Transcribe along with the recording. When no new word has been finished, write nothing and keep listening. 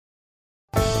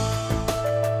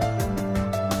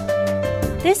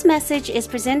This message is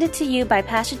presented to you by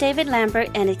Pastor David Lambert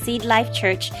and Exceed Life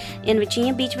Church in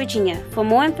Virginia Beach, Virginia. For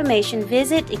more information,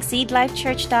 visit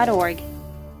exceedlifechurch.org.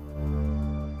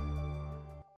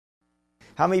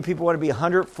 How many people want to be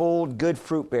 100-fold good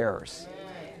fruit bearers?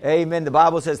 Amen. The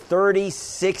Bible says 30,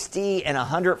 60, and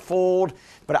 100-fold.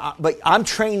 But I'm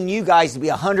training you guys to be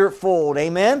 100-fold.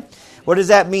 Amen. What does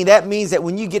that mean? That means that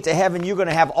when you get to heaven, you're going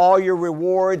to have all your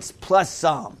rewards plus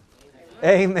some.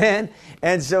 Amen.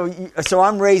 And so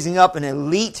I'm raising up an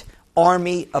elite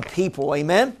army of people.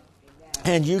 Amen.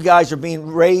 And you guys are being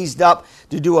raised up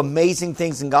to do amazing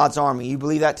things in God's army. You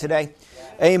believe that today?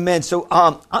 Amen. So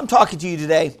I'm talking to you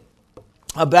today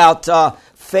about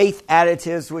faith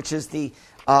additives, which is the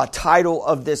title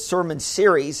of this sermon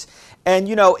series. And,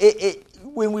 you know,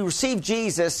 when we receive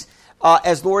Jesus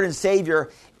as Lord and Savior,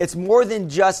 it's more than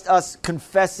just us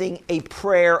confessing a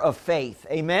prayer of faith.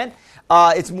 Amen?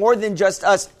 It's more than just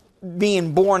us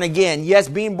being born again. Yes,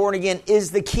 being born again is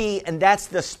the key, and that's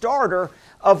the starter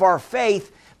of our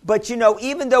faith. But, you know,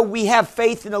 even though we have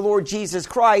faith in the Lord Jesus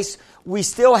Christ, we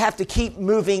still have to keep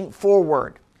moving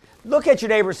forward. Look at your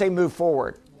neighbor and say, move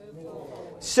forward.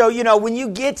 So, you know, when you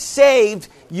get saved,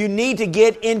 you need to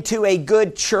get into a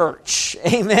good church.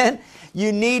 Amen?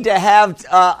 You need to have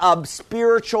a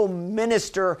spiritual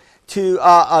minister, to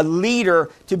a leader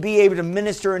to be able to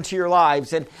minister into your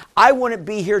lives. And I wouldn't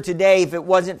be here today if it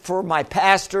wasn't for my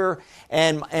pastor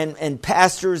and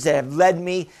pastors that have led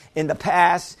me in the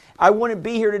past. I wouldn't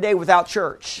be here today without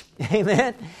church.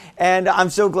 Amen? And I'm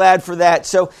so glad for that.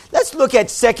 So let's look at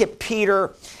 2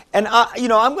 Peter. And,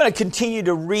 I'm going to continue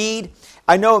to read.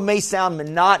 I know it may sound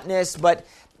monotonous, but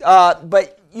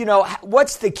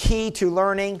what's the key to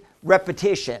learning?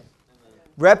 Repetition.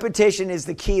 Repetition is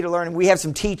the key to learning. We have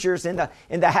some teachers in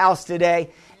the house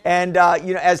today, and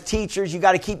as teachers, you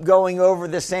got to keep going over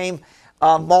the same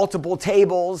multiple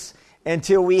tables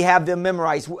until we have them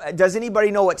memorized. Does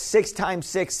anybody know what 6 times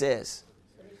 6 is?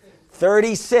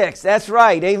 36. That's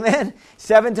right. Amen.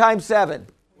 7 times 7.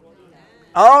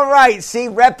 All right. See,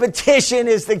 repetition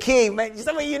is the key.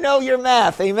 Some of you know your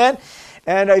math. Amen.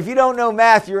 And if you don't know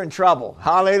math, you're in trouble.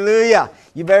 Hallelujah.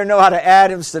 You better know how to add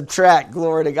and subtract.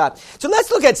 Glory to God. So let's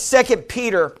look at 2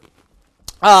 Peter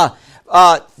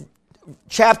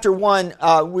chapter 1.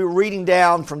 We were reading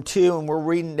down from 2, and we're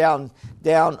reading down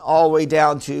all the way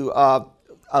down to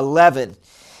 11.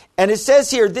 And it says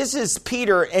here, this is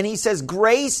Peter, and he says,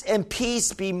 grace and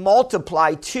peace be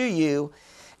multiplied to you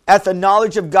at the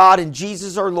knowledge of God and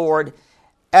Jesus our Lord,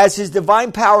 as His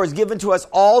divine power has given to us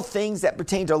all things that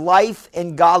pertain to life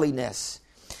and godliness,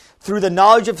 through the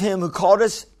knowledge of Him who called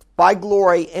us by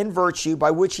glory and virtue,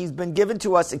 by which He's been given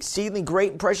to us exceedingly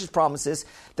great and precious promises,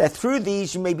 that through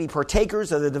these you may be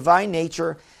partakers of the divine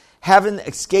nature, having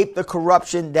escaped the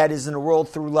corruption that is in the world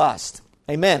through lust.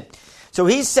 Amen. So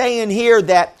he's saying here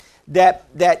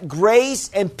that grace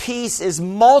and peace is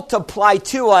multiplied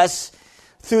to us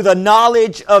through the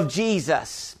knowledge of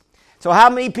Jesus. So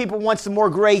how many people want some more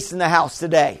grace in the house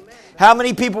today? Amen. How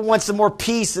many people want some more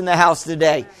peace in the house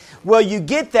today? Well, you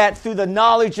get that through the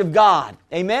knowledge of God.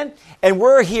 Amen? And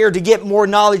we're here to get more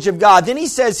knowledge of God. Then he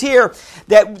says here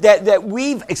that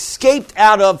we've escaped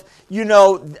out of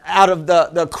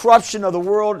the corruption of the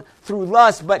world through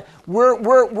lust, but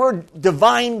we're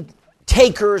divine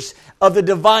takers of the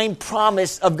divine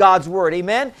promise of God's word.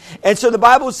 Amen? And so the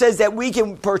Bible says that we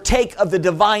can partake of the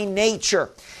divine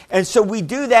nature. And so we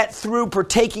do that through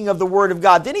partaking of the word of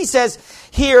God. Then he says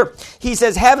here,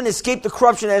 having escaped the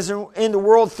corruption as in the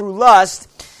world through lust,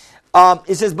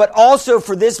 it says, but also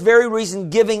for this very reason,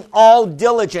 giving all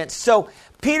diligence. So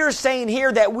Peter's saying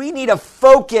here that we need to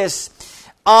focus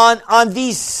on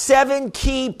these 7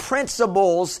 key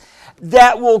principles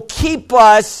that will keep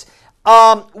us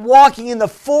walking in the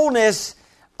fullness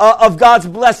of God's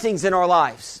blessings in our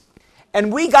lives.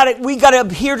 And we got to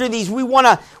adhere to these. We want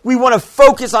to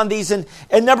focus on these. And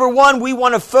number 1, we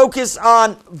want to focus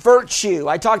on virtue.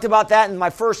 I talked about that in my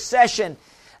first session,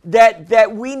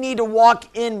 that we need to walk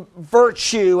in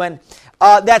virtue, and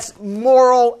that's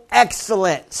moral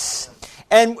excellence.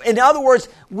 And in other words,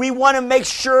 we want to make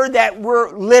sure that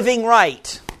we're living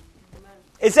right.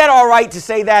 Is that all right to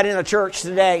say that in a church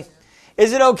today?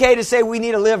 Is it okay to say we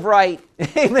need to live right?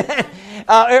 Amen.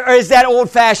 Or is that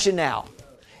old-fashioned now?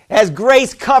 Has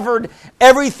grace covered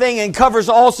everything and covers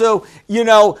also,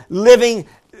 living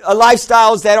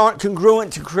lifestyles that aren't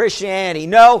congruent to Christianity?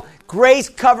 No, grace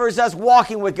covers us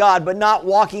walking with God, but not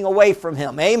walking away from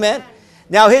Him. Amen?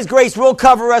 Now, His grace will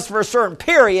cover us for a certain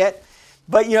period,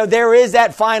 but, there is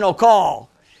that final call.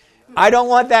 I don't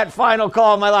want that final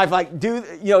call in my life, like,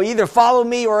 either follow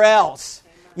me or else.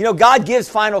 God gives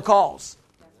final calls.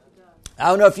 I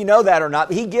don't know if you know that or not,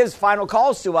 but he gives final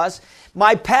calls to us.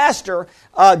 My pastor,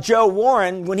 Joe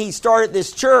Warren, when he started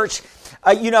this church,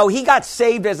 he got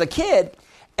saved as a kid.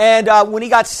 And when he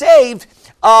got saved,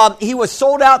 he was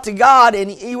sold out to God, and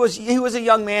he was a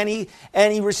young man. He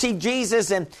received Jesus,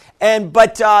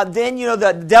 but then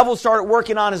the devil started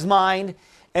working on his mind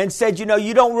and said,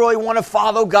 you don't really want to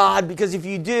follow God, because if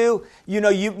you do,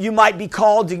 you might be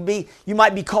called to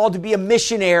be a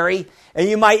missionary, and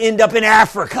you might end up in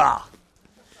Africa.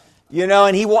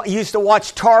 And he used to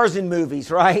watch Tarzan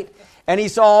movies, right? And he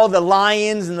saw all the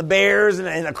lions and the bears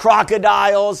and the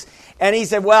crocodiles. And he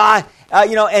said, well,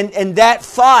 and that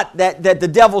thought that the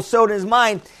devil sowed in his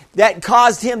mind, that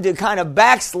caused him to kind of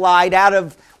backslide out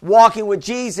of walking with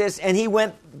Jesus. And he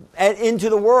went into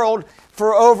the world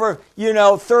for over,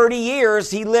 30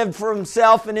 years. He lived for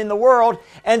himself and in the world.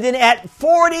 And then at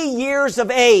 40 years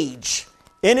of age,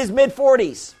 in his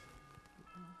mid-40s,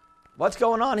 what's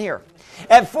going on here?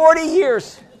 At 40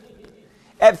 years,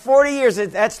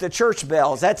 that's the church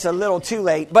bells. That's a little too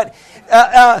late. But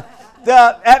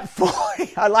at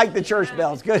 40, I like the church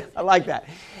bells. Good, I like that.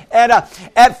 And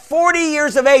at 40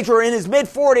 years of age, or in his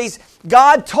mid-40s,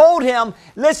 God told him,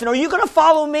 listen, are you going to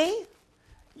follow me?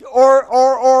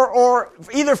 Or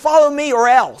either follow me or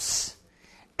else.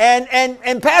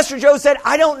 And Pastor Joe said,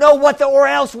 I don't know what the or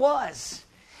else was.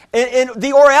 And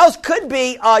the or else could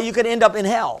be you could end up in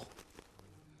hell.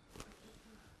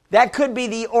 That could be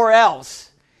the or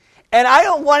else. And I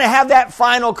don't want to have that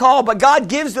final call, but God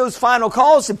gives those final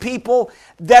calls to people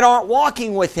that aren't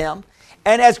walking with Him.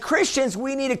 And as Christians,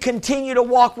 we need to continue to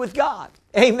walk with God.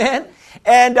 Amen?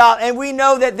 And we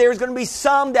know that there's going to be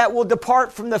some that will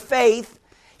depart from the faith,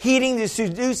 heeding the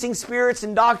seducing spirits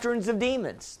and doctrines of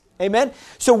demons. Amen?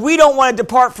 So we don't want to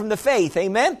depart from the faith.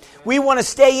 Amen? We want to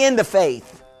stay in the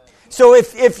faith. So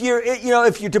if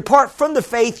you depart from the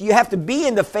faith, you have to be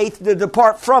in the faith to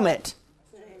depart from it.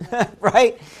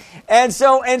 Right? And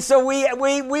so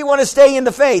we want to stay in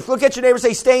the faith. Look at your neighbor and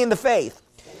say, stay in the faith.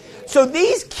 So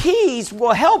these keys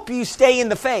will help you stay in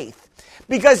the faith.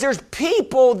 Because there's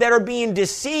people that are being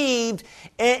deceived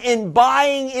and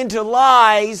buying into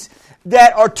lies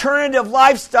that alternative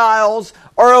lifestyles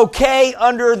are okay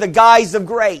under the guise of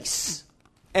grace.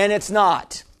 And it's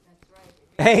not.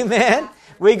 Amen?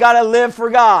 We got to live for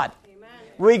God. Amen.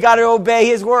 We got to obey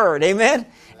His word. Amen?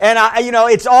 And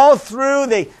it's all through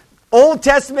the Old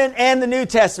Testament and the New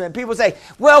Testament. People say,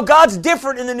 well, God's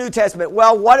different in the New Testament.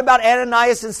 Well, what about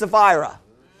Ananias and Sapphira?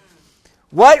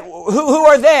 What? Who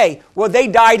are they? Well, they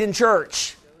died in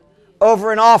church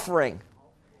over an offering.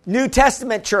 New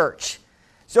Testament church.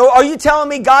 So are you telling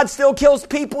me God still kills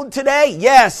people today?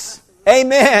 Yes.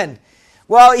 Amen.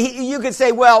 Well, you could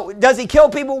say, well, does He kill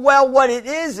people? Well, what it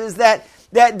is that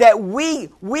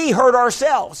we hurt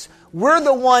ourselves. We're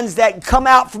the ones that come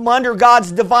out from under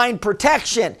God's divine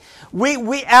protection.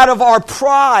 We out of our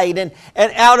pride and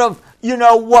out of,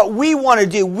 what we want to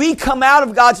do. We come out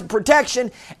of God's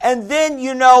protection, and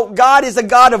then, God is a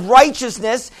God of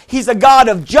righteousness. He's a God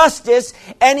of justice,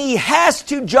 and He has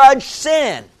to judge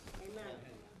sin. Amen.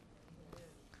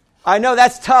 I know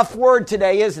that's a tough word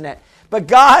today, isn't it? But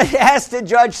God has to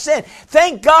judge sin.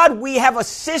 Thank God we have a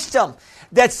system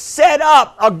that's set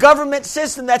up, a government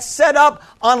system that's set up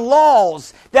on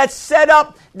laws, that's set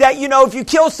up that, if you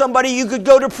kill somebody, you could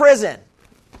go to prison.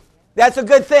 That's a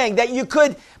good thing, that you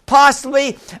could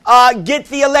possibly get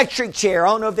the electric chair. I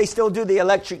don't know if they still do the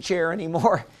electric chair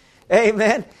anymore.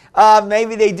 Amen.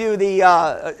 Maybe they do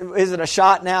is it a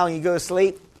shot now and you go to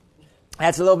sleep?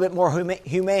 That's a little bit more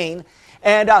humane.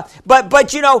 And but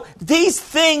these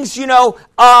things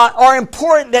are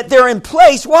important that they're in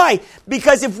place. Why?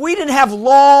 Because if we didn't have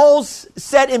laws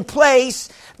set in place,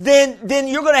 then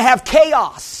you're going to have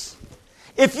chaos.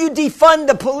 If you defund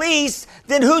the police,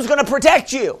 then who's going to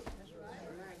protect you?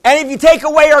 And if you take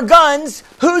away our guns,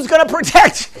 who's going to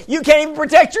protect? You can't even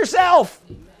protect yourself.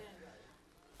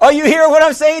 Are you hearing what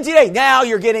I'm saying today? Now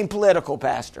you're getting political,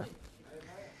 Pastor.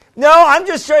 No, I'm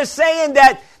just saying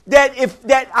that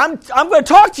I'm going to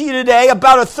talk to you today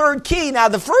about a third key. Now,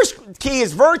 the first key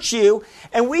is virtue,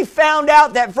 and we found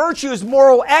out that virtue is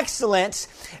moral excellence.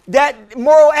 That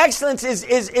moral excellence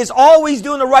is always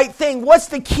doing the right thing. What's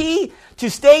the key to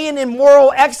staying in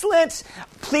moral excellence?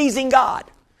 Pleasing God.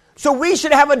 So we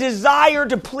should have a desire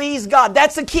to please God.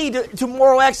 That's the key to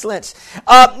moral excellence.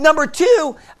 Number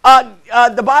two,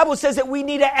 the Bible says that we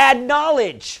need to add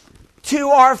knowledge to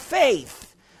our faith.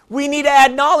 We need to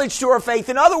add knowledge to our faith.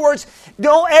 In other words,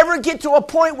 don't ever get to a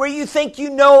point where you think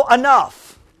you know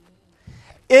enough.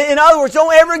 In other words,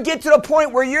 don't ever get to the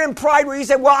point where you're in pride where you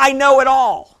say, well, I know it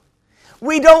all.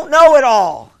 We don't know it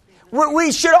all.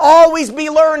 We should always be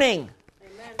learning.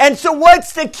 And so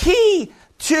what's the key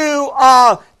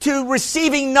to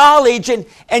receiving knowledge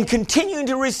and continuing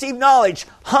to receive knowledge?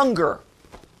 Hunger.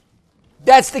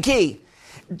 That's the key.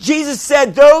 Jesus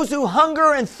said, those who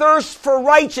hunger and thirst for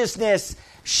righteousness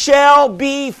shall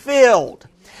be filled.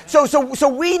 So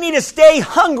we need to stay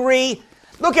hungry.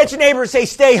 Look at your neighbor and say,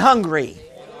 stay hungry.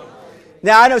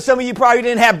 Now, I know some of you probably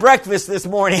didn't have breakfast this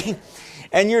morning,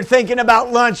 and you're thinking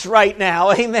about lunch right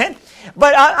now. Amen.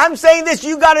 But I'm saying this,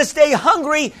 you got to stay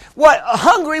hungry. What?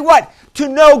 Hungry what? To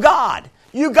know God.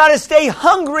 You got to stay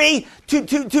hungry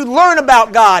to learn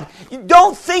about God. You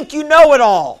don't think you know it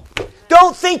all.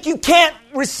 Don't think you can't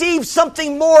receive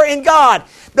something more in God.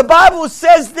 The Bible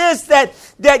says this,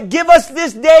 that give us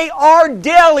this day our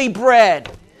daily bread.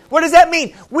 What does that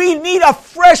mean? We need a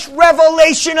fresh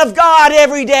revelation of God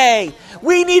every day.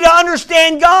 We need to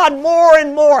understand God more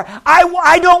and more.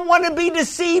 I don't want to be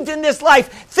deceived in this life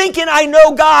thinking I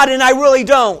know God and I really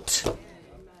don't.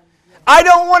 I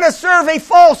don't want to serve a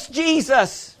false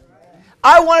Jesus.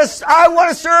 I want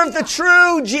to serve the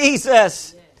true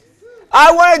Jesus.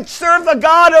 I want to serve the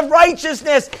God of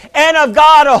righteousness and a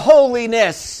God of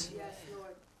holiness.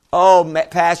 Oh,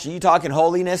 Pastor, you talking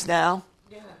holiness now?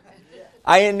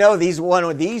 I didn't know one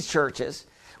of these churches.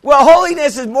 Well,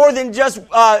 holiness is more than just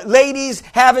ladies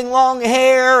having long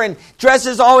hair and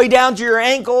dresses all the way down to your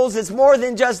ankles. It's more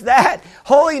than just that.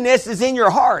 Holiness is in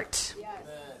your heart.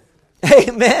 Yes.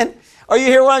 Amen. Are you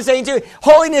hearing what I'm saying to you?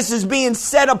 Holiness is being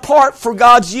set apart for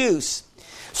God's use.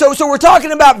 So we're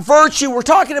talking about virtue, we're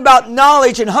talking about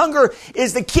knowledge, and hunger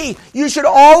is the key. You should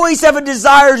always have a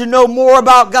desire to know more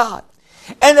about God.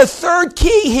 And the third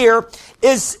key here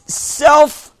is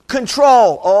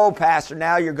self-control. Oh, Pastor,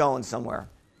 now you're going somewhere.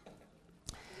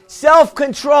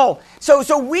 Self-control.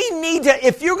 So we need to,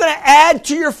 if you're going to add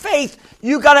to your faith,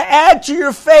 you got to add to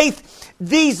your faith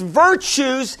these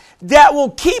virtues that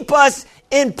will keep us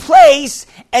in place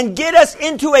and get us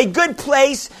into a good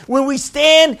place when we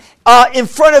stand in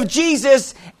front of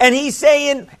Jesus and he's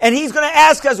saying, and he's going to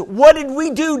ask us, what did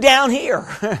we do down here?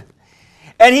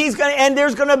 and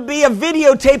there's going to be a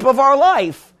videotape of our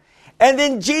life. And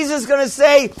then Jesus is going to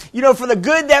say, for the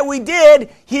good that we did,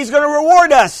 he's going to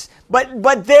reward us.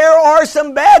 But there are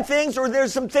some bad things, or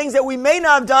there's some things that we may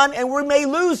not have done, and we may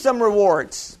lose some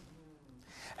rewards.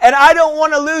 And I don't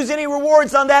want to lose any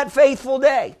rewards on that faithful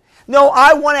day. No,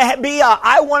 I want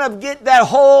to get that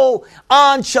whole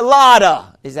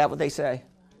enchilada. Is that what they say?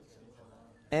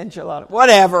 Enchilada.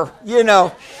 Whatever,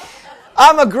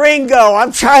 I'm a gringo.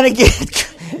 I'm trying to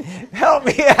help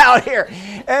me out here.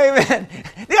 Amen.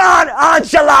 The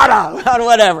enchilada.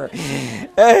 Whatever.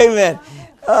 Amen.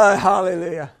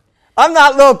 Hallelujah. I'm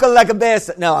not local like a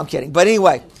best. No, I'm kidding. But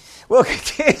anyway, we'll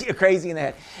continue crazy in the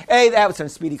head. Hey, that was from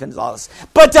Speedy Gonzalez.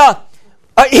 But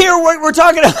here we're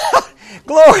talking about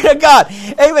glory to God.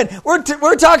 Amen.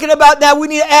 We're talking about now we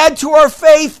need to add to our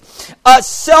faith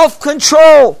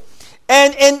self-control.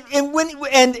 And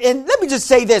let me just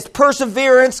say this: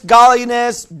 perseverance,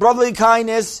 godliness, brotherly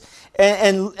kindness,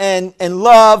 and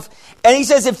love. And he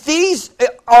says, if these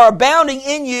are abounding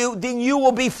in you, then you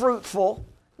will be fruitful,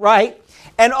 right?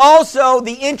 And also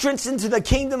the entrance into the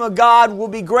kingdom of God will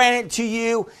be granted to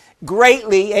you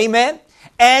greatly. Amen.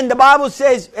 And the Bible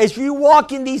says, as you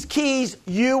walk in these keys,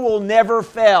 you will never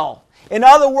fail. In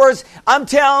other words, I'm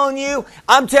telling you,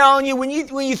 when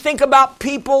you think about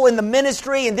people in the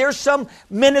ministry, and there's some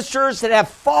ministers that have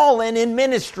fallen in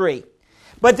ministry.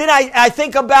 But then I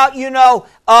think about,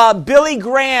 Billy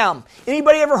Graham.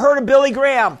 Anybody ever heard of Billy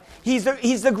Graham? He's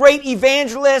the great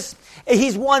evangelist.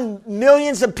 He's won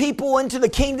millions of people into the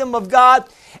kingdom of God.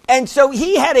 And so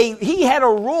he had a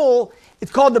rule.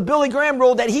 It's called the Billy Graham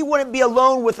rule, that he wouldn't be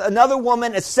alone with another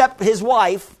woman except his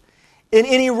wife in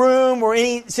any room or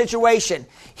any situation.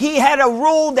 He had a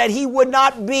rule that he would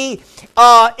not be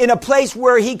in a place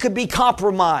where he could be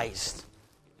compromised.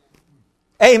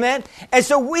 Amen. And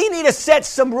so we need to set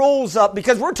some rules up,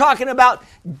 because we're talking about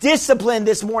discipline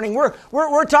this morning.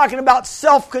 We're talking about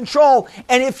self-control.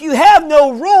 And if you have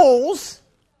no rules,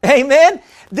 amen,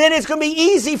 then it's going to be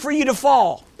easy for you to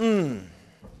fall.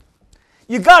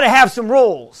 You got to have some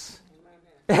rules.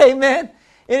 Amen.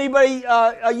 Anybody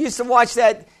used to watch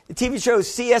that TV show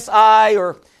CSI,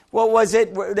 or what was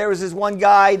it? There was this one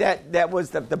guy that was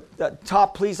the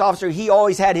top police officer. He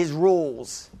always had his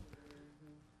rules.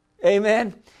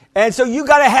 Amen. And so you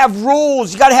got to have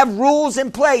rules. You got to have rules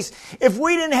in place. If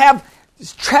we didn't have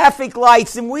traffic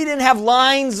lights and we didn't have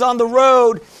lines on the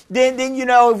road, then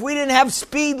if we didn't have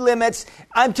speed limits,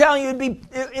 I'm telling you,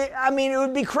 it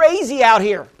would be crazy out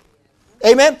here.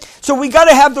 Amen. So we got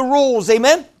to have the rules.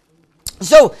 Amen.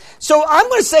 So I'm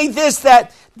going to say this,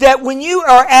 that when you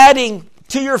are adding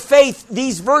to your faith,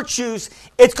 these virtues,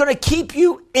 it's going to keep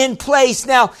you in place.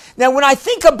 Now, when I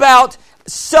think about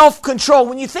self-control,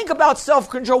 when you think about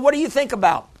self-control, what do you think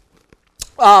about?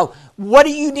 What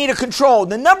do you need to control?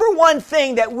 The number one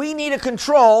thing that we need to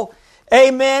control,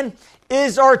 amen,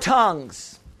 is our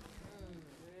tongues.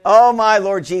 Oh, my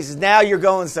Lord Jesus. Now you're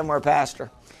going somewhere,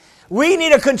 Pastor. We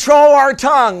need to control our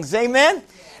tongues. Amen.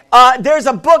 There's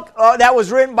a book that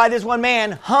was written by this one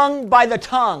man, Hung by the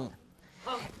Tongue.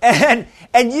 And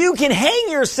you can hang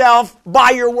yourself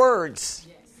by your words.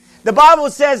 The Bible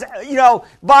says,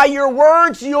 by your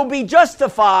words you'll be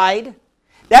justified.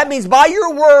 That means by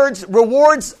your words,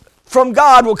 rewards from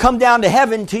God will come down to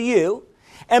heaven to you.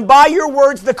 And by your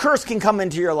words, the curse can come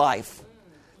into your life.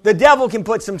 The devil can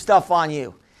put some stuff on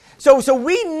you. So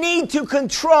we need to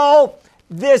control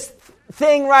this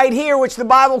thing right here, which the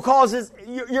Bible calls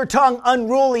your tongue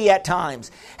unruly at times.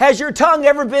 Has your tongue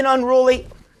ever been unruly?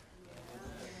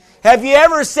 Have you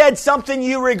ever said something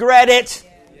you regret it?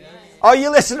 Yes. Are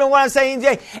you listening to what I'm saying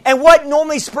today? And what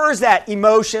normally spurs that?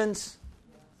 Emotions.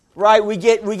 Right? We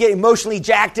get emotionally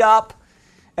jacked up.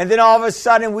 And then all of a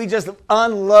sudden we just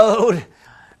unload,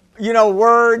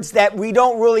 words that we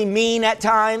don't really mean at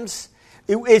times.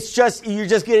 It's just, you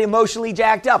just get emotionally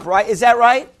jacked up, right? Is that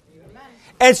right? Amen.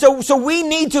 And so we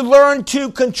need to learn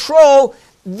to control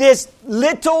this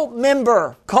little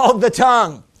member called the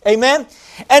tongue. Amen?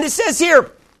 And it says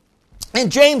here in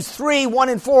James 3, 1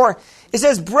 and 4, it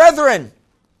says,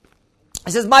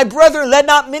 my brethren, let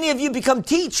not many of you become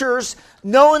teachers,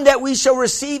 knowing that we shall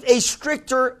receive a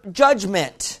stricter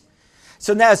judgment.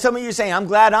 So now some of you are saying, I'm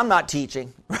glad I'm not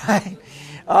teaching, right?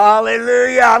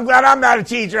 Hallelujah. I'm glad I'm not a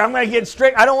teacher. I'm going to get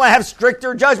strict. I don't want to have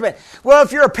stricter judgment. Well,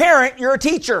 if you're a parent, you're a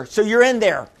teacher. So you're in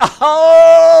there.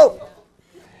 Oh!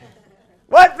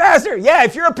 What, Pastor? Yeah,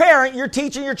 if you're a parent, you're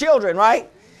teaching your children, right?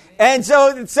 And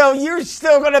so you're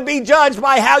still going to be judged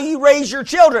by how you raise your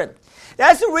children.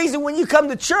 That's the reason when you come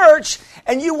to church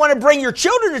and you want to bring your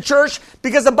children to church,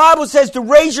 because the Bible says to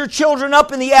raise your children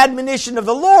up in the admonition of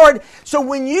the Lord. So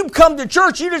when you come to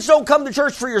church, you just don't come to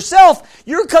church for yourself.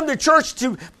 You come to church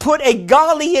to put a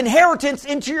godly inheritance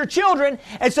into your children.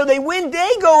 And so when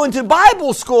they go into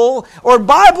Bible school or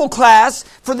Bible class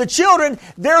for the children,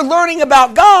 they're learning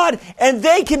about God and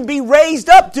they can be raised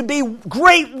up to be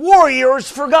great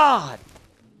warriors for God.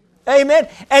 Amen.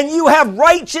 And you have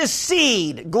righteous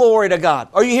seed. Glory to God.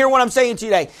 Are you hearing what I'm saying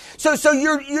today? So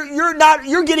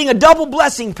you're getting a double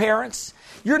blessing, parents.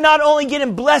 You're not only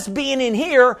getting blessed being in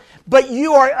here, but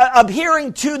you are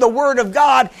adhering to the Word of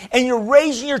God, and you're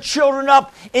raising your children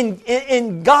up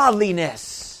in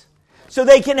godliness, so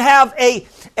they can have a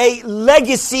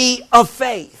legacy of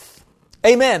faith.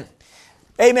 Amen.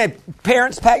 Amen.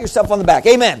 Parents, pat yourself on the back.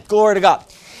 Amen. Glory to God.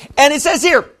 And it says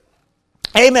here,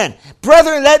 amen.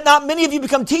 Brethren, let not many of you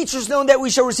become teachers, knowing that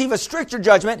we shall receive a stricter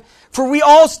judgment. For we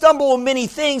all stumble in many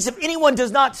things. If anyone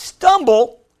does not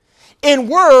stumble in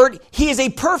word, he is a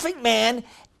perfect man,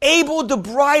 able to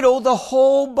bridle the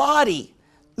whole body.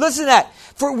 Listen to that.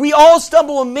 For we all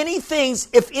stumble in many things.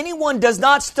 If anyone does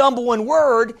not stumble in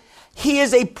word, he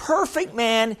is a perfect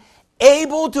man,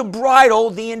 able to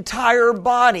bridle the entire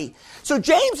body. So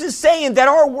James is saying that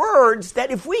our words,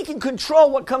 that if we can control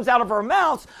what comes out of our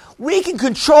mouths, we can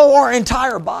control our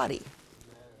entire body.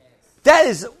 That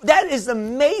is an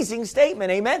amazing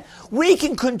statement, amen? We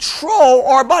can control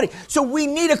our body. So we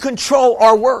need to control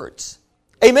our words.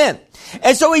 Amen.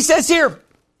 And so he says here,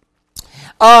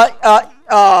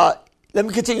 let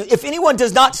me continue. If anyone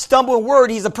does not stumble in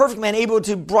word, he's a perfect man, able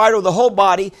to bridle the whole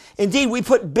body. Indeed, we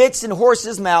put bits in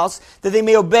horses' mouths that they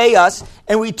may obey us,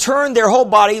 and we turn their whole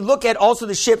body. Look at also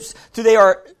the ships, for they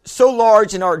are so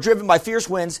large and are driven by fierce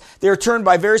winds. They are turned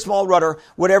by very small rudder,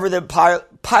 whatever the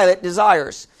pilot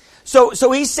desires.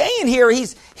 So he's saying here,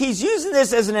 he's using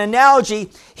this as an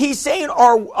analogy. He's saying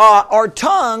our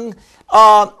tongue,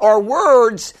 our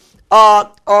words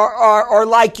are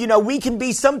like, we can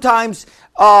be sometimes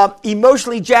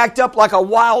emotionally jacked up like a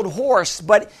wild horse.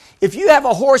 But if you have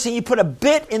a horse and you put a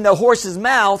bit in the horse's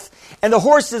mouth and the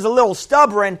horse is a little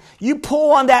stubborn, you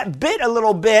pull on that bit a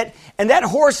little bit and that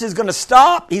horse is going to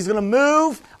stop. He's going to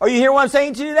move. Are you hearing what I'm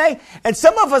saying to you today? And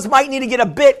some of us might need to get a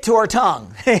bit to our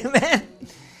tongue. Amen.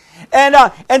 And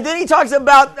then he talks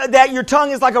about that your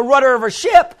tongue is like a rudder of a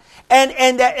ship.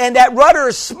 And that rudder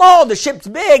is small, the ship's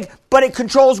big, but it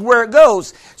controls where it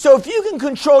goes. So if you can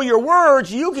control your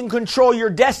words, you can control your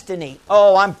destiny.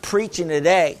 Oh, I'm preaching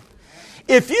today.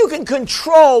 If you can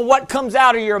control what comes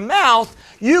out of your mouth,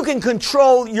 you can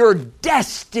control your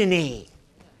destiny.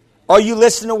 Are you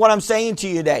listening to what I'm saying to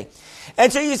you today?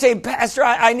 And so you say, Pastor,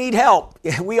 I need help.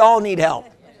 We all need help.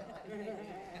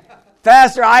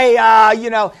 Pastor,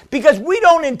 because we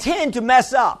don't intend to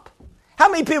mess up. How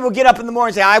many people get up in the morning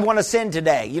and say, I want to sin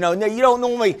today? You don't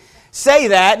normally say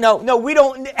that. No, we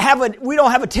don't have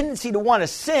a tendency to want to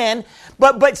sin,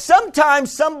 but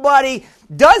sometimes somebody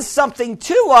does something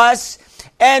to us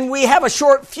and we have a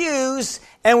short fuse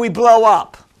and we blow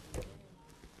up.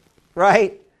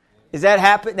 Right? Does that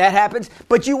happen? That happens,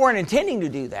 but you weren't intending to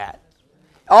do that.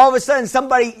 All of a sudden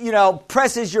somebody,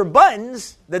 presses your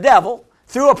buttons, the devil,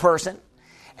 through a person,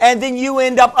 and then you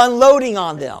end up unloading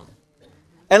on them.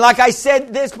 And like I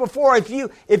said this before, if you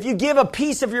give a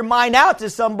piece of your mind out to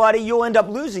somebody, you'll end up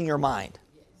losing your mind.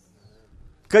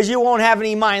 Because you won't have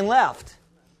any mind left.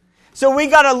 So we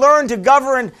got to learn to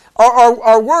govern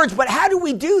our words. But how do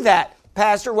we do that,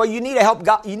 Pastor? Well, you need to help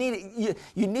God. You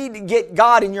need to get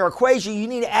God in your equation. You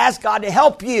need to ask God to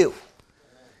help you.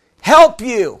 Help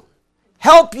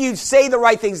you say the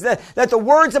right things. Let the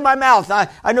words of my mouth.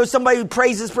 I know somebody who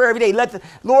prays this prayer every day. Let the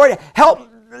Lord help.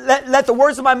 Let the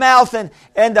words of my mouth and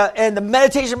the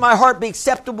meditation of my heart be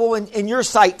acceptable in your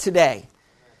sight today.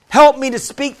 Help me to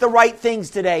speak the right things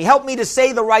today. Help me to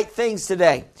say the right things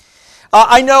today.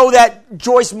 I know that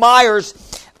Joyce Myers,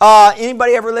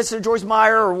 anybody ever listen to Joyce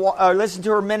Meyer or listen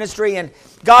to her ministry? And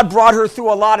God brought her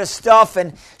through a lot of stuff,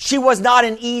 and she was not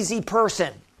an easy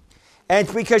person. And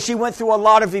because she went through a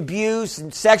lot of abuse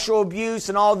and sexual abuse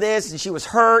and all this, and she was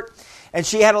hurt, and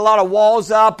she had a lot of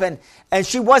walls up, and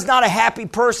she was not a happy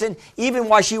person, even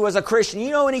while she was a Christian.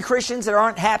 You know any Christians that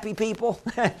aren't happy people?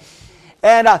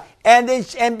 and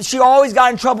she always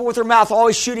got in trouble with her mouth,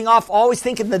 always shooting off, always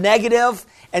thinking the negative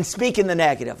and speaking the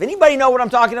negative. Anybody know what I'm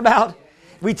talking about?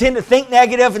 We tend to think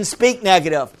negative and speak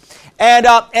negative. And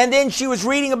then she was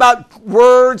reading about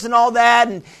words and all that,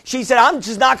 and she said, I'm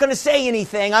just not going to say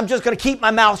anything. I'm just going to keep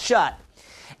my mouth shut.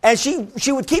 And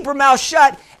she would keep her mouth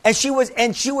shut, and she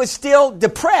was still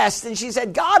depressed. And she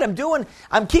said, God,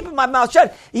 I'm keeping my mouth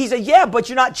shut. He said, yeah, but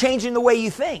you're not changing the way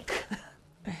you think.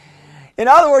 In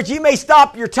other words, you may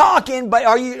stop your talking, but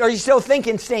are you still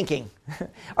thinking stinking?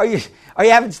 Are you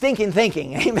having stinking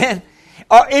thinking? Amen.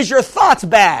 Or is your thoughts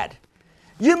bad?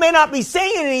 You may not be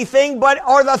saying anything, but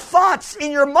are the thoughts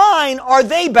in your mind, are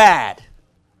they bad?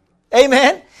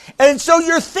 Amen. And so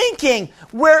you're thinking,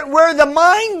 where the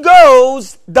mind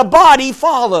goes, the body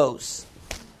follows.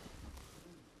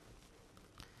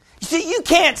 You see, you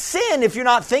can't sin if you're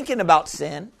not thinking about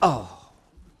sin. Oh.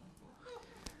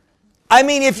 I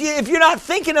mean, if you're not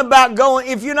thinking about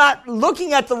if you're not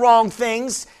looking at the wrong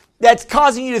things, that's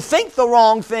causing you to think the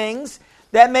wrong things,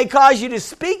 that may cause you to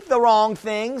speak the wrong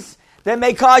things, that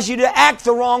may cause you to act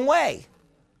the wrong way.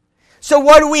 So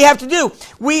what do we have to do?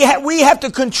 We have to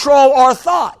control our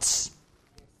thoughts.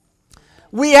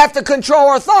 We have to control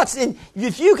our thoughts. And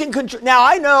if you can control, now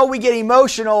I know we get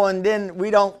emotional and then we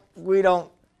don't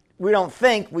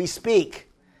think, we speak.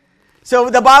 So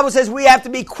the Bible says we have to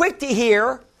be quick to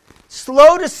hear,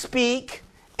 slow to speak,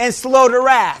 and slow to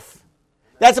wrath.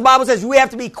 That's what the Bible says. We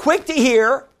have to be quick to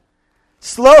hear,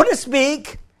 slow to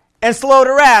speak, and slow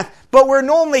to wrath. But we're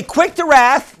normally quick to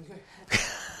wrath,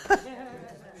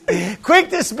 quick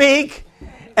to speak,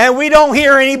 and we don't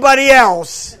hear anybody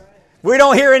else. We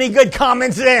don't hear any good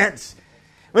common sense.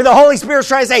 When the Holy Spirit's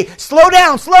trying to say, slow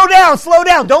down, slow down, slow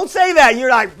down. Don't say that. You're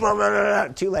like, blah, blah, blah,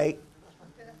 blah. Too late.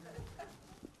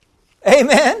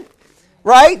 Amen?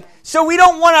 Right? So we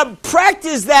don't want to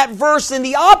practice that verse in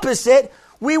the opposite.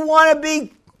 We want to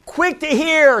be quick to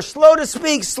hear, slow to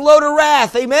speak, slow to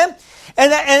wrath. Amen?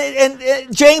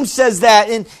 And James says that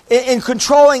in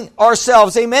controlling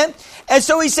ourselves. Amen? And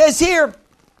so he says here,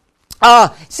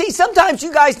 see, sometimes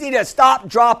you guys need to stop,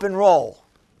 drop, and roll.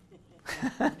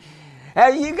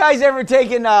 Have you guys ever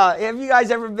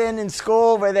been in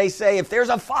school where they say if there's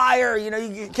a fire,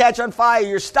 you catch on fire,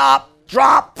 you stop,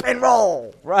 drop, and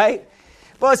roll, right?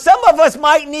 Well, some of us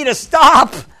might need to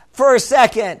stop for a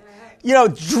second,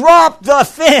 drop the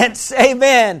fence,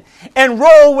 amen, and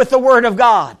roll with the Word of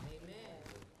God.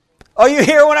 Oh, you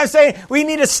hear what I'm saying? We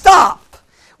need to stop.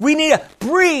 We need to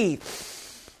breathe.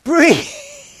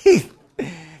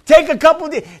 Take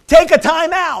a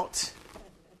time out.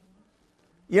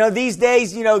 These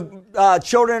days,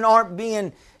 children aren't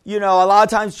being, a lot of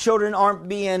times children aren't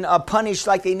being punished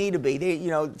like they need to be.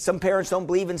 Some parents don't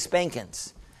believe in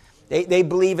spankings. They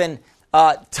believe in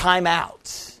time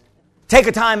out. Take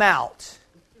a time out.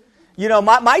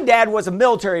 My dad was a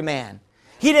military man.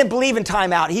 He didn't believe in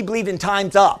time out. He believed in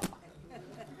time's up.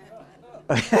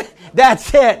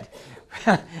 That's it.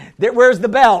 Where's the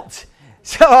belt?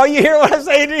 So you hear what I'm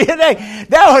saying to you today?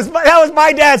 That was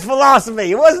my dad's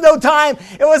philosophy. It wasn't no time.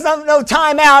 It was no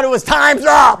time out. It was time's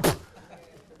up.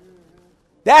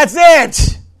 That's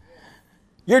it.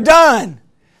 You're done.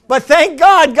 But thank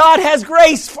God, God has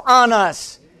grace on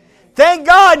us. Thank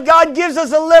God, God gives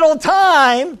us a little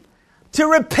time to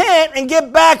repent and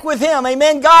get back with Him.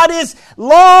 Amen. God is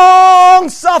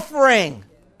long-suffering.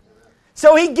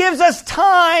 So He gives us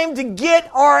time to get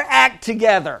our act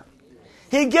together.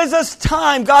 He gives us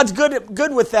time. God's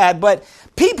good with that. But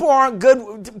people aren't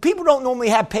good. People don't normally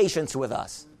have patience with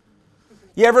us.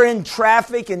 You ever in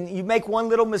traffic and you make one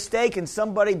little mistake and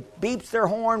somebody beeps their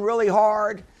horn really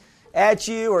hard at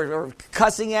you or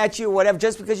cussing at you or whatever,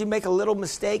 just because you make a little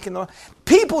mistake?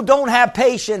 People don't have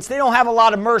patience. They don't have a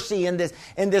lot of mercy in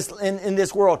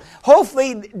this world.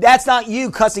 Hopefully that's not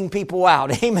you cussing people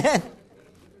out. Amen.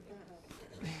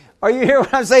 Are you hearing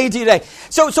what I'm saying to you today?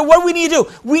 So what do we need to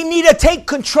do? We need to take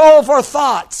control of our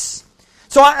thoughts.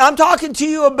 So I'm talking to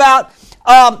you about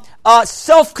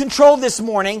self-control this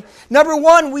morning. Number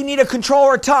one, we need to control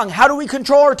our tongue. How do we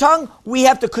control our tongue? We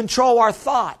have to control our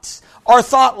thoughts. Our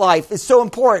thought life is so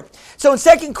important. So in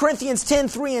 2 Corinthians 10,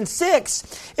 3 and 6,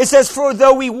 it says, "For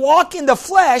though we walk in the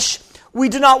flesh, we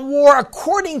do not war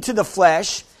according to the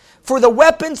flesh. For the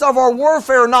weapons of our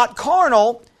warfare are not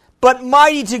carnal, but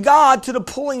mighty to God to the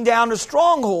pulling down of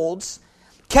strongholds,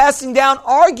 casting down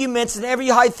arguments and every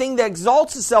high thing that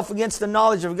exalts itself against the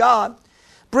knowledge of God.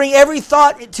 Bring every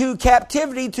thought into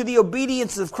captivity to the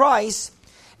obedience of Christ,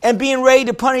 and being ready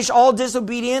to punish all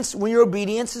disobedience when your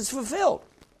obedience is fulfilled."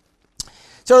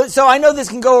 So I know this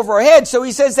can go over our heads. So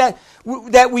he says that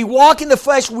we walk in the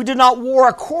flesh, we do not war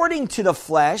according to the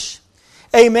flesh.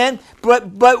 Amen. But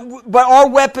our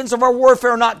weapons of our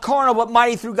warfare are not carnal, but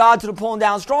mighty through God to the pulling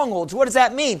down strongholds. What does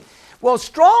that mean? Well,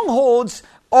 strongholds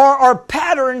are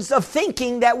patterns of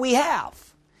thinking that we have.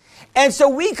 And so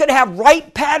we could have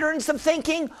right patterns of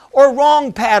thinking or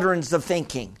wrong patterns of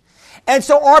thinking. And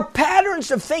so our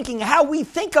patterns of thinking, how we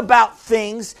think about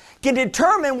things, can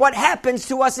determine what happens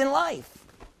to us in life.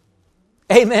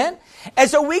 Amen? And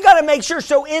so we got to make sure.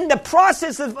 So in the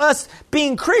process of us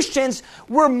being Christians,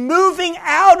 we're moving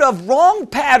out of wrong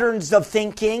patterns of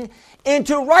thinking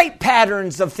into right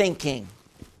patterns of thinking.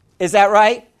 Is that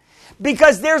right?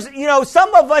 Because there's,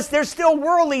 some of us, there's still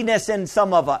worldliness in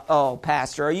some of us. Oh,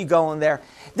 Pastor, are you going there?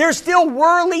 There's still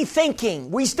worldly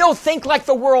thinking. We still think like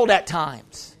the world at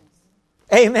times.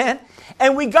 Amen?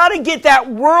 And we got to get that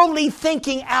worldly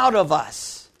thinking out of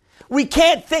us. We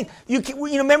can't think.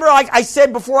 Remember, like I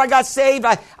said before I got saved,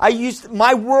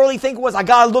 my worldly thinking was I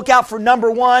got to look out for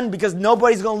number one because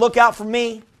nobody's going to look out for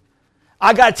me.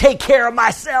 I got to take care of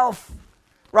myself,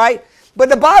 right? But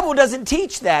the Bible doesn't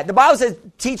teach that. The Bible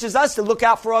teaches us to look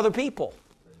out for other people,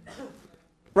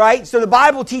 right? So the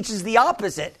Bible teaches the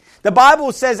opposite. The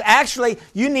Bible says actually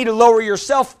you need to lower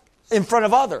yourself in front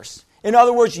of others. In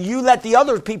other words, you let the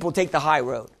other people take the high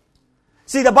road.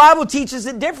 See, the Bible teaches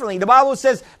it differently. The Bible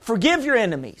says, forgive your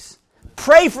enemies.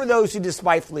 Pray for those who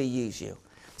despitefully use you.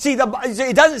 See,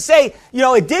 it doesn't say,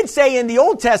 it did say in the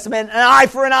Old Testament, an eye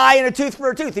for an eye and a tooth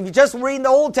for a tooth. If you just read the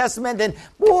Old Testament, then,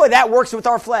 boy, that works with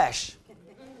our flesh.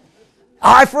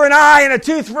 Eye for an eye and a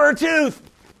tooth for a tooth.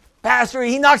 Pastor,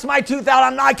 he knocks my tooth out,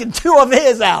 I'm knocking two of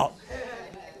his out.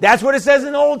 That's what it says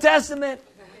in the Old Testament,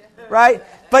 right?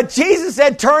 But Jesus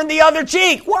said, turn the other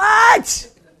cheek. What?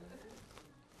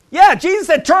 Yeah, Jesus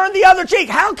said, turn the other cheek.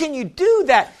 How can you do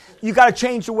that? You got to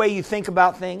change the way you think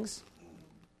about things.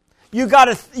 You got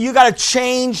to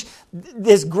change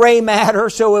this gray matter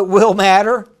so it will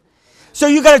matter. So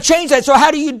you got to change that. So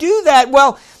how do you do that?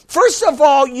 Well, first of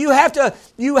all, you have to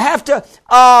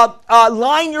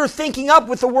line your thinking up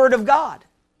with the Word of God.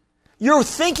 Your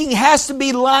thinking has to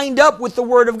be lined up with the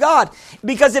Word of God.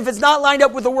 Because if it's not lined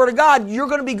up with the Word of God, you're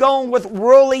going to be going with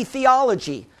worldly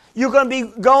theology. You're going to be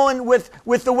going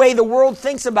with the way the world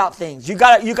thinks about things. You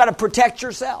got to protect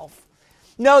yourself.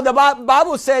 No, the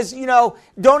Bible says,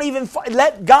 don't even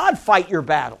let God fight your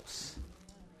battles.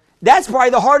 That's probably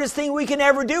the hardest thing we can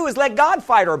ever do is let God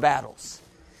fight our battles.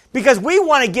 Because we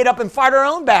want to get up and fight our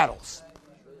own battles.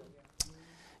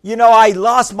 I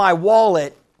lost my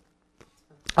wallet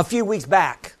a few weeks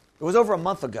back. It was over a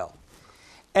month ago.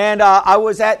 And I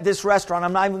was at this restaurant.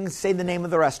 I'm not even going to say the name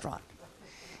of the restaurant.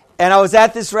 And I was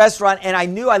at this restaurant, and I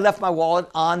knew I left my wallet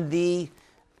on the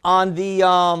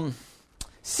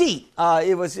seat.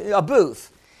 It was a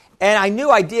booth, and I knew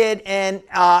I did. And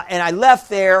I left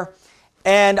there,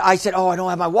 and I said, "Oh, I don't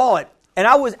have my wallet." And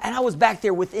I was back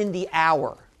there within the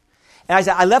hour. And I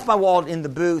said, "I left my wallet in the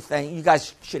booth, and you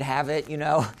guys should have it,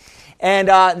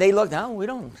 And they looked, "No, we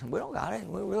don't got it.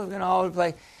 We're looking all over the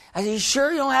place." I said, "You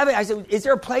sure you don't have it?" I said, "Is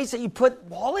there a place that you put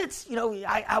wallets?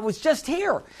 I was just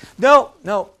here." No.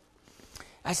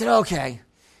 I said, "Okay."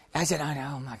 I said, "I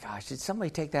know. Oh my gosh, did somebody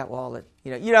take that wallet?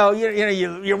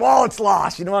 Your wallet's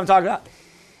lost. You know what I'm talking about?"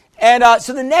 And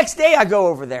so the next day I go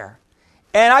over there.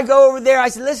 And I go over there. I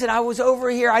said, listen, I was over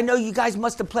here. I know you guys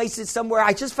must have placed it somewhere.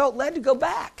 I just felt led to go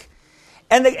back.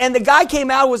 And the guy came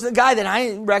out, was the guy that I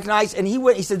didn't recognize. And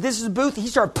he said, this is a booth. He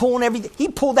started pulling everything. He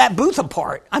pulled that booth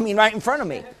apart. I mean, right in front of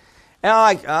me. And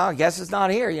I'm like, oh, I guess it's not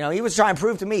here. You know, he was trying to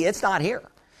prove to me it's not here.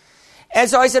 And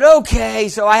so I said, okay.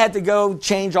 So I had to go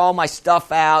change all my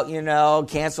stuff out, you know,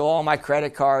 cancel all my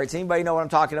credit cards. Anybody know what I'm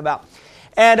talking about?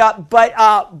 And but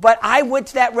I went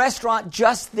to that restaurant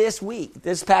just this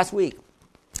past week,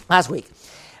 last week.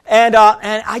 And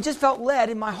I just felt led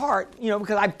in my heart, you know,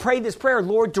 because I prayed this prayer,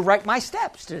 Lord, direct my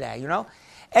steps today, you know.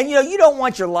 And, you know, you don't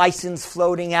want your license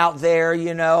floating out there,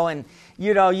 you know, and,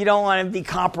 you know, you don't want to be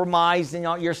compromised in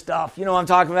all your stuff. You know what I'm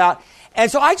talking about? And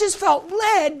so I just felt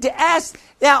led to ask,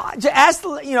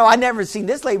 you know, I'd never seen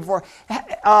this lady before.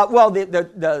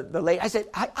 The lady, I said,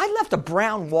 I left a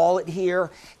brown wallet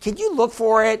here. Can you look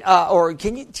for it? Or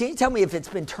can you tell me if it's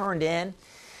been turned in?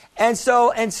 And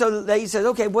so the lady said,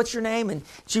 okay, what's your name? And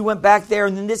she went back there,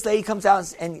 and then this lady comes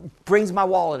out and brings my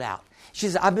wallet out. She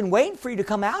says, I've been waiting for you to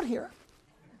come out here.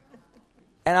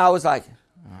 And I was like,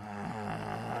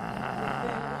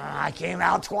 I came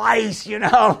out twice, you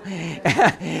know.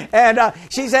 And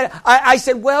she said, I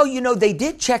said, well, you know, they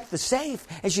did check the safe.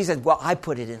 And she said, well, I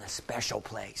put it in a special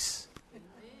place.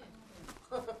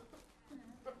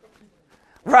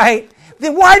 Right?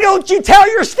 Then why don't you tell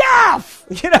your staff?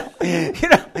 You know,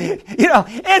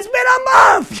 it's been a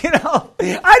month, you know.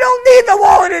 I don't need the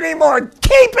wallet anymore.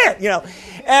 Keep it, you know.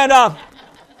 And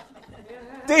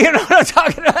do you know what I'm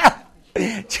talking about?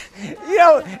 You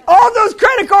know, all those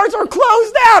credit cards are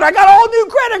closed out. I got all new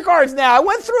credit cards now. I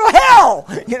went through hell,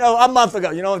 you know, a month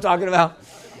ago. You know what I'm talking about?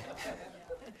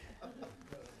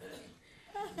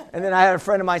 And then I had a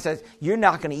friend of mine says, you're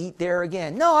not going to eat there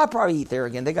again. No, I'll probably eat there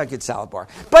again. They got a good salad bar.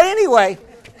 But anyway,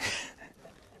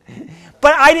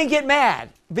 but I didn't get mad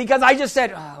because I just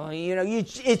said, oh, you know,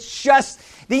 it's just,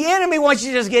 the enemy wants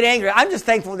you to just get angry. I'm just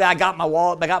thankful that I got my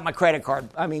wallet, I got my credit card.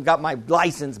 I mean, got my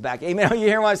license back. Amen. You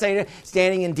hear what I'm saying?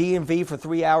 Standing in DMV for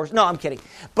 3 hours. No, I'm kidding.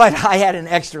 But I had an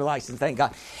extra license, thank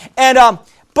God. And,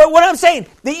 but what I'm saying,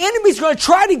 the enemy's going to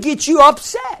try to get you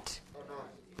upset.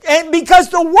 And because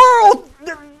the world,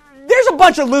 there's a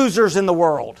bunch of losers in the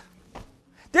world.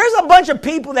 There's a bunch of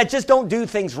people that just don't do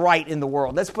things right in the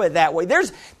world. Let's put it that way.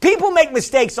 People make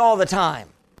mistakes all the time.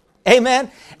 Amen.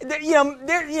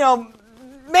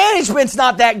 Management's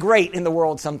not that great in the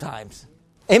world sometimes.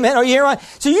 Amen. Are you hearing?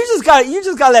 So you just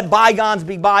got to let bygones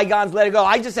be bygones. Let it go.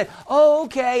 I just said, oh,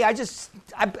 okay. I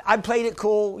played it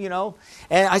cool, you know.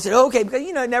 And I said, okay, because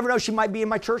you never know, she might be in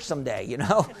my church someday, you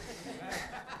know.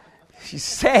 She's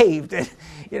saved. And,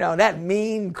 you know, that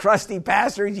mean, crusty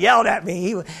pastor yelled at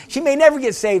me. She may never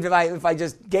get saved if I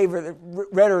just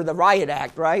read her the riot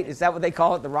act, right? Is that what they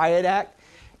call it, the riot act?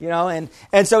 You know, and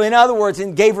so in other words,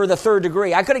 and gave her the third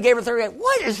degree. I could have gave her the third degree.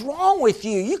 What is wrong with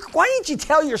you? Why didn't you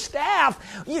tell your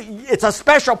staff? It's a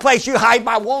special place. You hide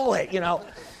my wallet, you know.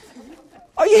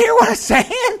 Oh, you hear what I'm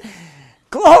saying?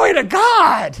 Glory to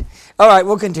God. All right,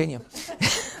 we'll continue.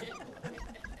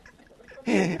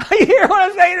 You hear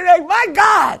what I'm saying today? My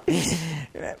God.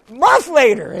 A month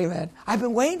later, amen. I've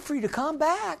been waiting for you to come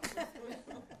back.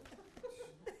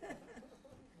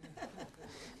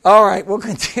 All right, we'll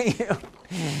continue.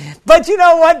 But you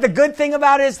know what? The good thing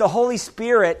about it is the Holy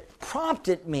Spirit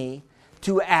prompted me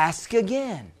to ask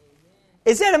again.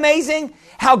 Is that amazing?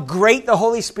 How great the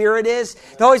Holy Spirit is?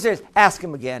 The Holy Spirit says, ask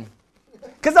him again.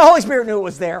 Because the Holy Spirit knew it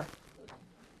was there.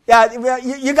 Yeah,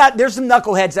 there's some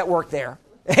knuckleheads that work there.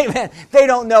 Amen. They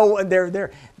don't know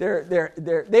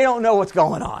they don't know what's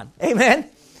going on. Amen.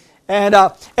 And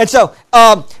so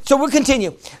we'll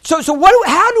continue. So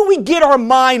how do we get our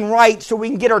mind right so we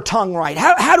can get our tongue right?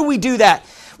 How do we do that?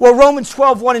 Well, Romans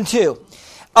 12, 1 and 2.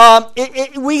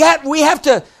 We have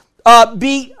to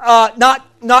be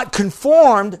not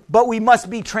conformed, but we must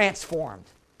be transformed.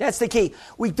 That's the key.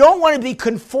 We don't want to be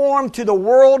conformed to the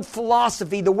world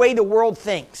philosophy, the way the world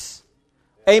thinks.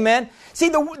 Amen. See,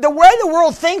 the way the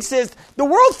world thinks is, the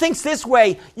world thinks this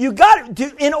way.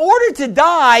 In order to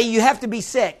die, you have to be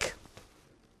sick.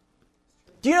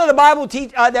 Do you know the Bible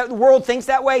that the world thinks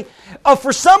that way?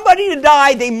 For somebody to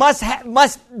die, they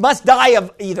must die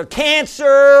of either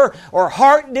cancer or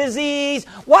heart disease.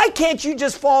 Why can't you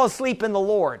just fall asleep in the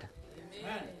Lord?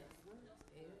 Amen.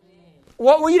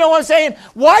 Well, you know what I'm saying?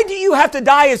 Why do you have to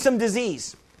die of some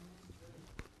disease?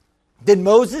 Did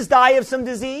Moses die of some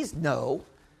disease? No.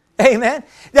 Amen.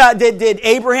 Did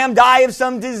Abraham die of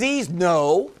some disease?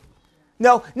 No.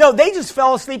 No, they just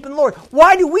fell asleep in the Lord.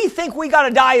 Why do we think we got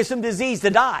to die of some disease to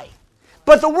die?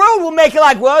 But the world will make it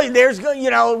like, well,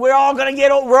 we're all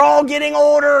getting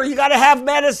older. You got to have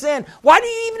medicine. Why do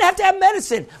you even have to have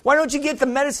medicine? Why don't you get the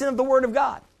medicine of the Word of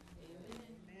God?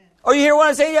 Oh, you hear what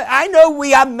I'm saying? I know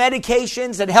we have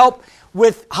medications that help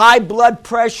with high blood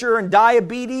pressure and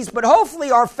diabetes, but hopefully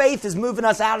our faith is moving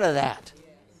us out of that.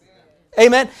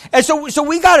 Amen. And so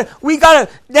we don't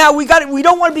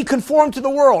want to be conformed to the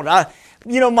world.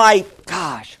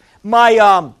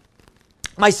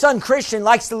 My son Christian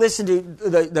likes to listen to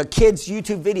the kids'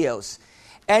 YouTube videos.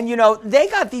 And, they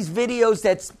got these videos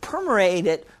that's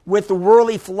permeated with the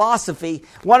worldly philosophy.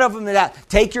 One of them is that,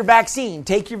 take your vaccine,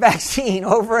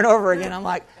 over and over again. I'm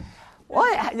like,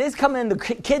 what? This is coming into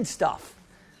kid stuff.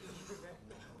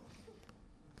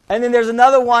 And then there's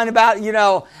another one about,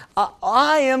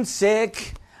 I am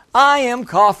sick, I am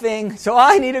coughing, so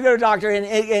I need to go to the doctor.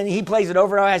 And he plays it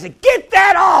over and over. I said, get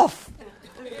that off.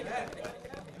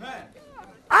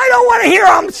 I don't want to hear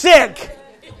I'm sick.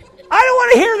 I don't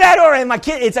want to hear that. Or my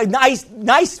kid, it's a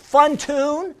nice, fun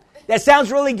tune that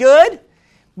sounds really good.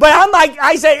 But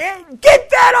I say, get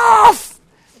that off.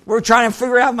 We're trying to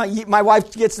figure out. My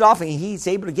wife gets it off, and he's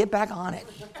able to get back on it.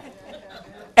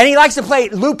 And he likes to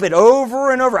loop it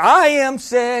over and over. I am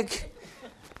sick.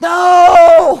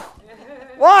 No.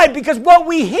 Why? Because what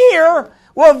we hear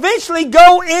will eventually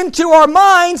go into our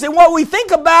minds, and what we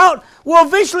think about will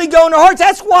eventually go into our hearts.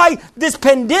 That's why this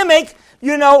pandemic,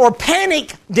 or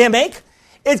panic-demic,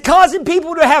 is causing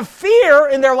people to have fear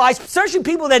in their lives, especially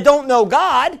people that don't know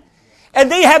God,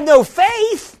 and they have no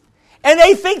faith, and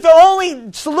they think the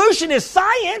only solution is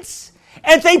science,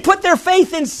 and they put their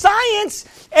faith in science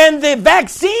and the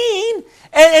vaccine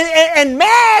and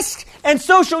masks and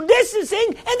social distancing,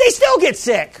 and they still get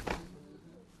sick.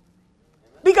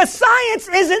 Because science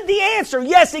isn't the answer.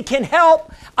 Yes, it can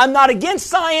help. I'm not against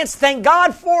science. Thank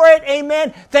God for it.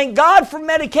 Amen. Thank God for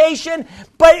medication.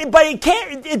 But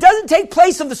it doesn't take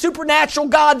place of the supernatural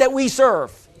God that we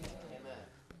serve.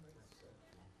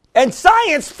 And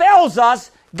science fails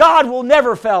us. God will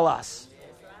never fail us.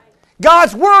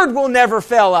 God's word will never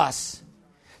fail us.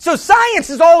 So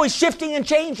science is always shifting and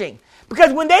changing.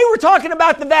 Because when they were talking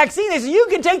about the vaccine, they said, you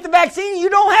can take the vaccine and you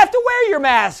don't have to wear your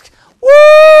mask.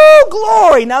 Woo,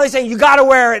 glory. Now they're saying, you got to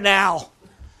wear it now.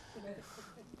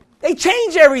 They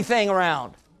change everything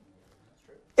around.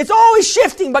 It's always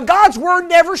shifting, but God's word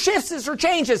never shifts or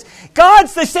changes.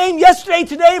 God's the same yesterday,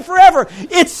 today, and forever.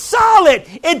 It's solid.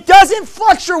 It doesn't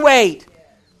fluctuate.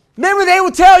 Remember, they will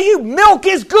tell you milk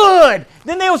is good.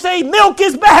 Then they will say milk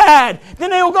is bad. Then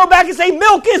they will go back and say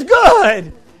milk is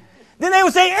good. Then they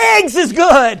will say eggs is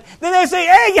good. Then they say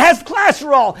egg has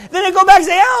cholesterol. Then they go back and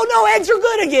say, oh no, eggs are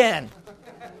good again.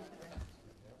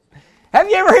 Have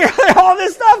you ever heard all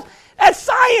this stuff? That's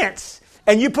science.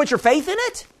 And you put your faith in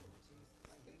it?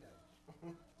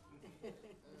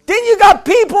 Then you got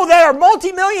people that are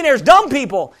multimillionaires, dumb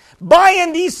people,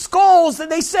 buying these skulls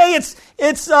that they say it's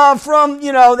from,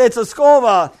 it's a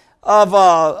skull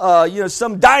of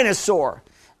some dinosaur.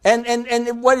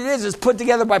 And what it is put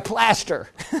together by plaster.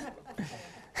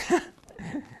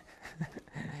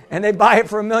 And they buy it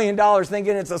for $1 million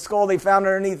thinking it's a skull they found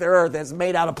underneath the earth that's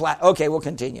made out of plaster. Okay, we'll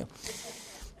continue.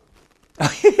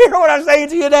 You hear what I'm saying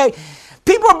to you today?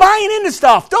 People are buying into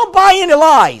stuff. Don't buy into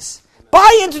lies.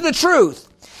 Buy into the truth.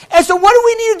 And so what do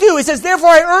we need to do? It says, therefore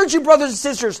I urge you, brothers and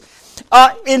sisters,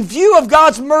 in view of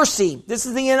God's mercy, this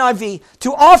is the NIV,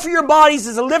 to offer your bodies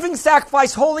as a living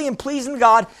sacrifice, holy and pleasing to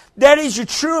God. That is your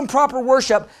true and proper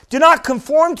worship. Do not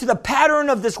conform to the pattern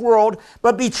of this world,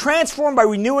 but be transformed by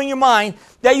renewing your mind,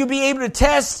 that you'll be able to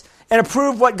test and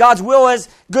approve what God's will is,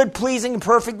 good, pleasing, and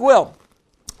perfect will.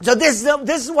 So this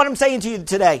is what I'm saying to you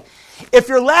today. If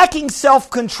you're lacking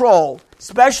self-control,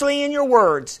 especially in your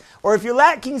words, or if you're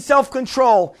lacking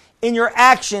self-control in your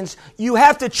actions, you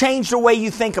have to change the way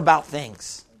you think about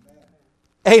things.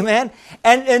 Amen?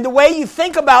 And the way you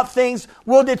think about things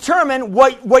will determine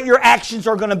what your actions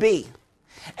are going to be.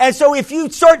 And so if you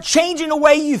start changing the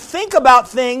way you think about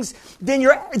things, then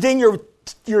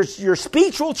your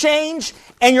speech will change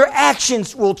and your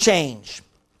actions will change.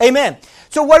 Amen.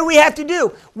 So what do we have to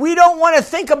do? We don't want to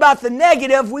think about the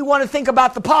negative. We want to think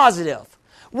about the positive.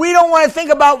 We don't want to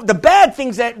think about the bad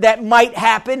things that might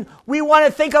happen. We want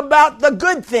to think about the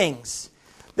good things.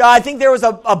 I think there was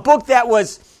a book that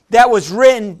was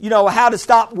written, how to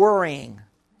stop worrying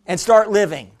and start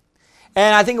living.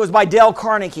 And I think it was by Dale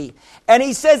Carnegie. And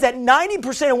he says that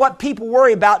 90% of what people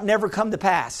worry about never come to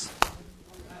pass.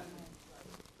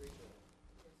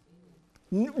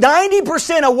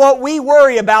 90% of what we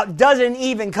worry about doesn't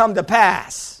even come to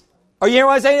pass. Are you hearing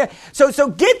what I'm saying? So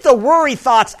get the worry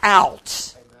thoughts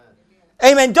out.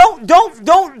 Amen.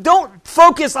 Don't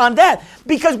focus on that,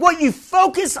 because what you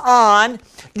focus on,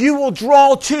 you will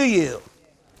draw to you.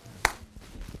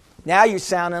 Now you're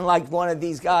sounding like one of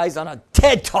these guys on a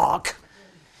TED Talk.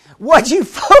 What you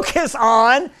focus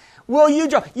on, will you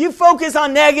draw? You focus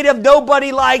on negative,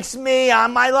 nobody likes me,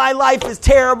 my life is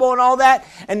terrible and all that,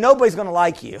 and nobody's going to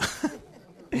like you.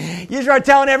 You start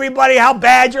telling everybody how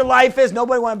bad your life is,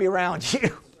 nobody want to be around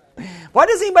you. Why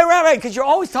does anybody around you? Because you're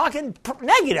always talking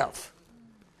negative.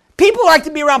 People like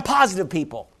to be around positive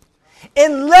people.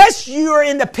 Unless you're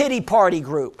in the pity party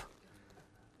group.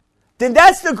 Then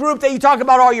that's the group that you talk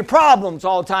about all your problems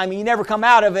all the time and you never come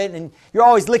out of it, and you're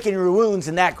always licking your wounds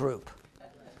in that group.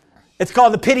 It's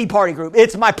called the pity party group.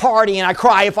 It's my party and I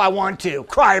cry if I want to.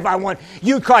 Cry if I want.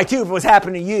 You'd cry too if it was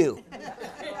happening to you.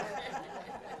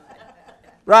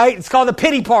 Right? It's called the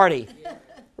pity party.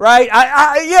 Right?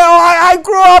 I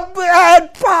grew up, I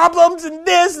had problems and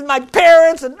this and my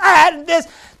parents and that and this.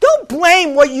 Don't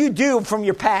blame what you do from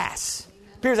your past.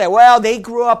 People say, well, they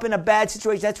grew up in a bad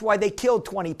situation. That's why they killed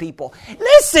 20 people.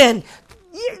 Listen,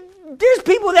 there's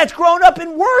people that's grown up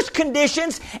in worse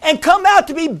conditions and come out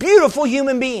to be beautiful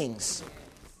human beings.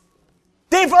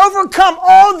 They've overcome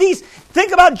all these.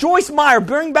 Think about Joyce Meyer.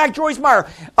 Bring back Joyce Meyer.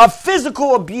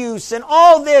 Physical abuse and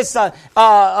all this from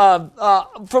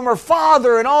her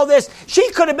father and all this.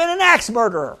 She could have been an axe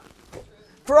murderer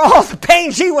for all the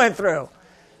pain she went through.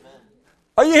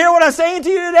 Are you hearing what I'm saying to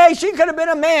you today? She could have been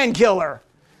a man killer.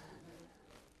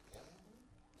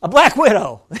 A black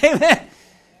widow. Amen.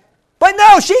 But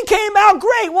no, she came out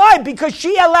great. Why? Because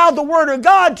she allowed the Word of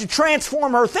God to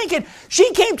transform her thinking.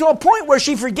 She came to a point where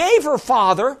she forgave her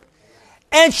father,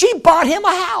 and she bought him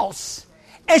a house.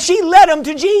 And she led him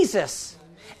to Jesus.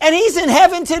 And he's in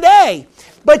heaven today.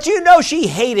 But you know she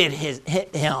hated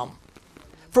him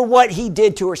for what he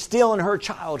did to her, stealing her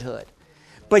childhood.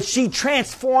 But she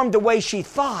transformed the way she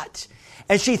thought.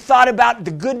 And she thought about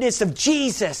the goodness of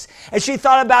Jesus. And she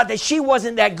thought about that she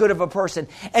wasn't that good of a person.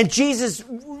 And Jesus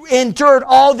endured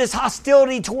all this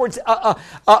hostility towards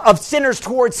of sinners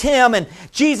towards him. And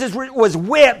Jesus was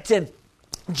whipped, and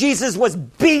Jesus was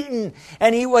beaten,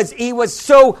 and he was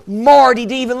so marred he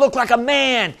didn't even look like a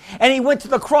man. And he went to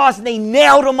the cross, and they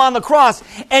nailed him on the cross.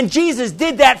 And Jesus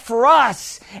did that for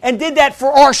us, and did that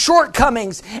for our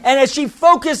shortcomings. And as she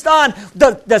focused on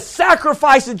the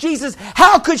sacrifice of Jesus,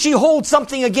 how could she hold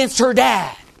something against her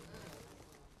dad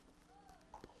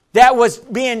that was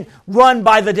being run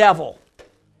by the devil?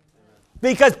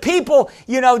 Because people,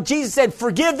 Jesus said,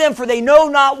 forgive them for they know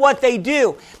not what they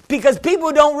do. Because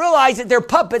people don't realize that they're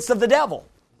puppets of the devil.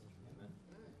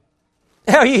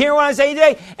 Are you hearing what I'm saying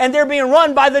today? And they're being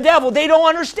run by the devil. They don't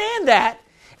understand that.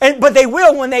 But they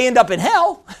will when they end up in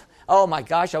hell. Oh my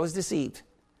gosh, I was deceived.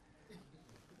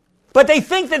 But they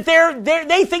think that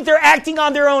they're acting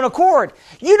on their own accord.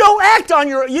 You don't act on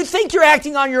you think you're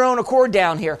acting on your own accord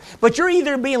down here. But you're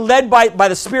either being led by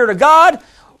the Spirit of God,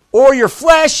 or your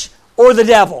flesh, or the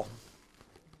devil.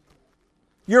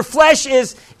 Your flesh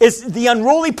is the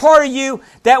unruly part of you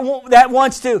that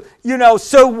wants to,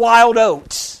 sow wild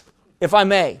oats, if I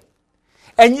may.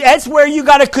 And that's where you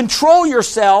got to control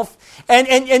yourself.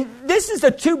 And this is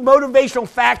the two motivational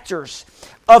factors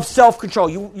of self-control.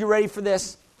 You ready for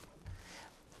this?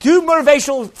 Two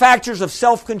motivational factors of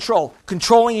self-control.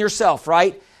 Controlling yourself,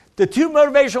 right? The two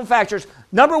motivational factors.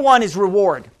 Number one is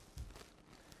reward.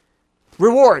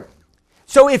 Reward.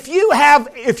 So if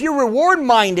you're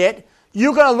reward-minded,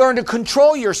 you're going to learn to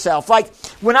control yourself. Like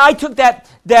when I took that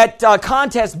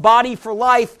contest, Body for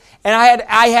Life, and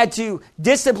I had to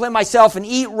discipline myself and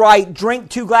eat right, drink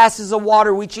 2 glasses of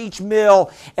water with each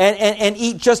meal, and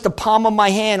eat just the palm of my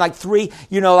hand, like 3,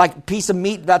 like a piece of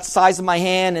meat about the size of my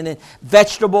hand, and then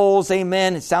vegetables,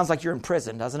 amen. It sounds like you're in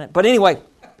prison, doesn't it? But anyway,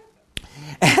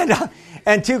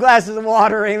 and 2 glasses of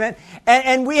water, amen.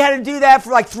 And we had to do that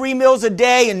for like 3 meals a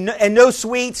day, and no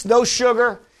sweets, no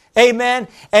sugar, amen.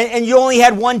 And you only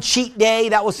had one cheat day,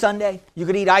 that was Sunday. You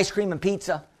could eat ice cream and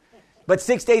pizza. But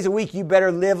 6 days a week, you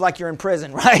better live like you're in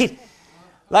prison, right?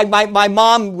 Like my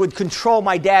mom would control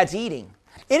my dad's eating.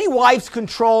 Any wives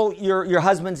control your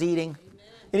husband's eating?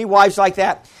 Any wives like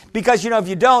that? Because, if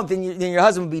you don't, then your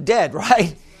husband will be dead,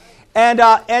 right?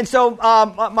 And so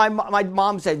my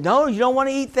mom said, no, you don't want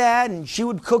to eat that. And she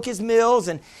would cook his meals.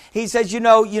 And he says,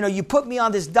 you put me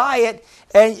on this diet,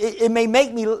 and it may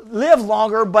make me live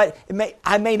longer, but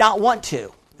I may not want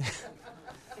to.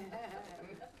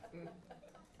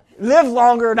 Live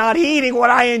longer not eating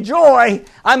what I enjoy.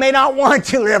 I may not want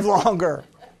to live longer.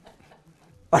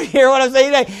 Are you hearing what I'm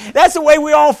saying today? That's the way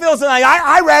we all feel tonight.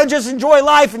 I'd rather just enjoy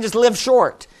life and just live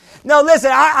short. No,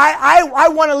 listen, I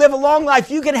want to live a long life.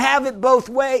 You can have it both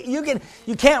ways. You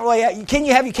can't really, can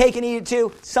you have your cake and eat it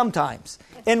too? Sometimes,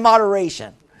 in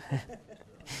moderation.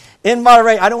 In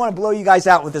moderation. I don't want to blow you guys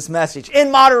out with this message.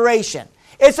 In moderation.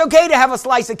 It's okay to have a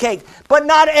slice of cake, but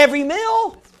not every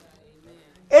meal.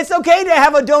 It's okay to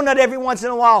have a donut every once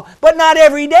in a while, but not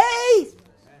every day.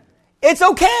 It's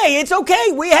okay. It's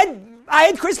okay. I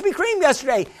had Krispy Kreme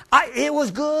yesterday. It was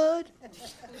good.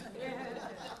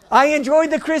 I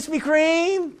enjoyed the Krispy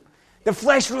Kreme. The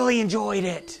flesh really enjoyed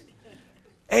it.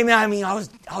 Amen. I mean, I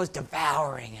was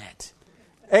devouring it.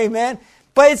 Amen.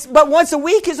 But once a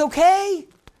week is okay.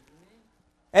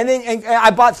 And then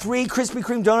I bought 3 Krispy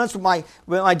Kreme donuts with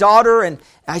my daughter, and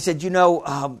I said, and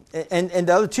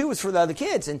the other 2 was for the other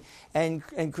kids, and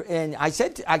I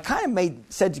said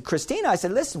said to Christina, I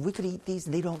said, listen, we could eat these,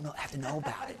 and they don't have to know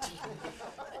about it.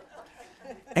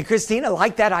 And Christina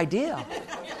liked that idea.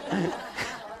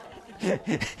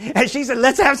 And she said,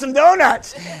 let's have some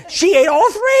donuts. She ate all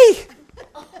 3.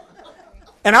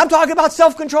 And I'm talking about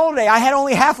self-control today. I had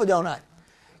only half a donut.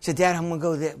 She said, Dad, I'm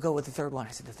going to go with the third one.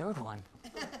 I said, the third one?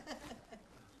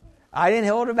 I didn't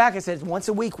hold her back. I said, once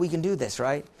a week we can do this,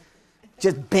 right?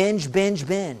 Just binge.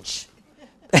 Amen.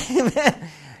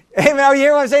 Amen. You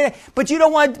hear what I'm saying? But you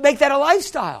don't want to make that a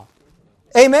lifestyle.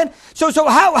 Amen. So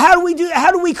how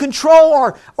do we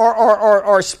control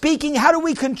our speaking? How do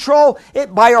we control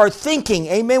it? By our thinking.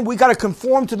 Amen. We got to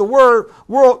conform to the word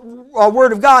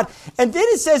of God. And then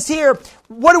it says here,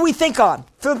 what do we think on?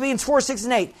 Philippians 4, 6,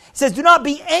 and 8. It says, do not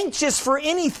be anxious for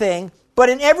anything, but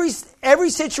in every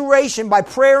situation, by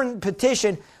prayer and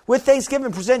petition, with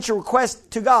thanksgiving, present your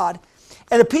request to God.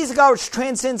 And the peace of God, which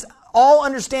transcends all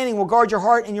understanding, will guard your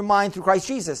heart and your mind through Christ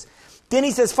Jesus. Then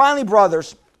he says, finally,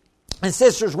 brothers and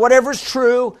sisters, whatever's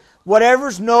true,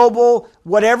 whatever's noble,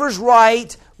 whatever's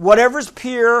right, whatever's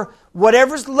pure,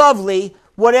 whatever's lovely,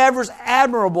 whatever's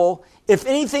admirable, if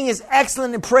anything is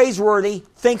excellent and praiseworthy,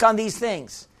 think on these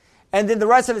things. And then the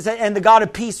rest of it says, and the God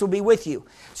of peace will be with you.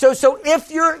 So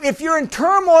if you're in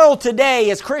turmoil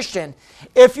today as Christian,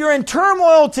 if you're in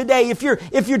turmoil today, if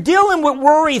you're dealing with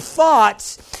worry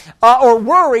thoughts or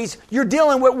worries, you're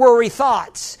dealing with worry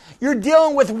thoughts. You're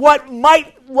dealing with what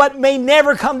may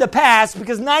never come to pass,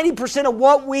 because 90% of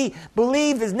what we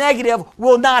believe is negative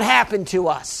will not happen to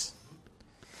us.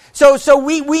 So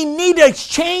we need to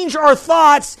change our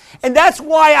thoughts, and that's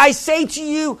why I say to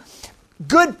you,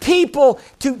 good people,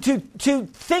 to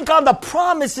think on the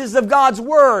promises of God's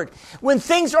Word. When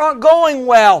things aren't going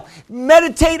well,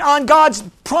 meditate on God's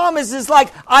promises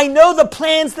like, I know the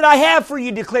plans that I have for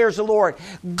you, declares the Lord.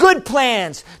 Good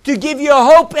plans to give you a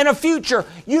hope and a future.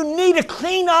 You need to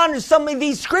cling on to some of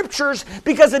these scriptures,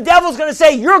 because the devil's going to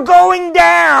say, you're going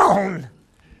down.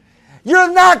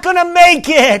 You're not going to make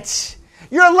it.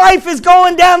 Your life is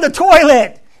going down the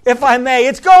toilet. If I may,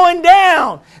 it's going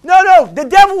down. No, the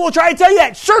devil will try to tell you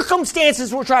that.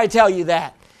 Circumstances will try to tell you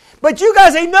that. But you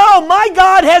guys say, no, my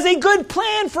God has a good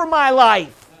plan for my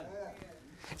life.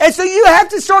 And so you have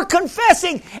to start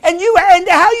confessing, and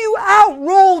how you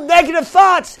outrule negative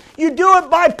thoughts, you do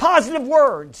it by positive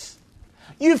words.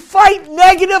 You fight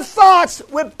negative thoughts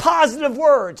with positive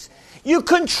words. You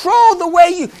control the way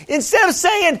you, instead of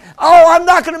saying, oh, I'm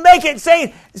not going to make it,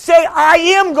 say, I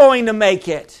am going to make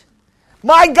it.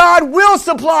 My God will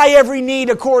supply every need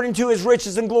according to His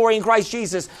riches and glory in Christ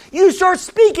Jesus. You start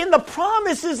speaking the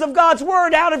promises of God's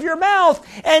Word out of your mouth,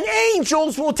 and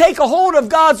angels will take a hold of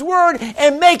God's Word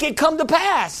and make it come to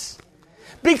pass.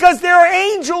 Because there are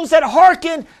angels that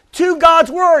hearken to God's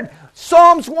Word.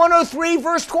 Psalms 103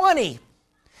 verse 20.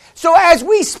 So as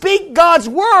we speak God's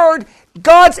Word,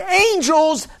 God's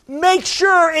angels make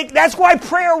sure, that's why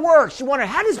prayer works. You wonder,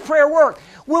 how does prayer work?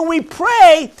 When we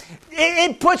pray,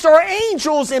 it puts our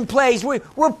angels in place.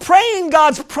 We're praying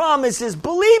God's promises,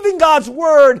 believing God's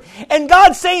Word, and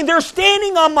God's saying they're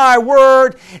standing on my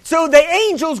Word, so the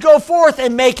angels go forth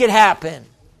and make it happen.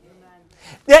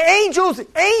 Amen. The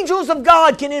angels of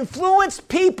God can influence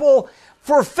people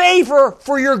for favor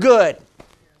for your good.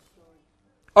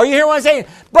 Are you hearing what I'm saying?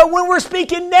 But when we're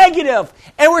speaking negative,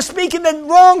 and we're speaking the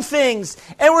wrong things,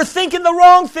 and we're thinking the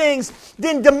wrong things,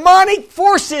 then demonic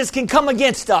forces can come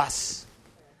against us.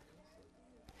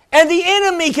 And the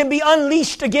enemy can be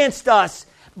unleashed against us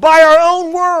by our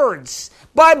own words,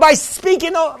 by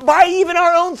speaking, by even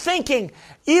our own thinking.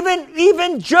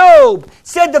 Even Job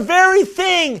said the very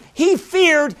thing he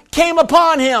feared came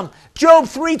upon him. Job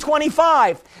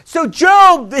 3:25. So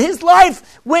Job, his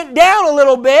life went down a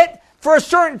little bit for a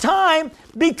certain time,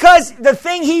 because the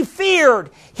thing he feared,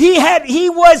 he had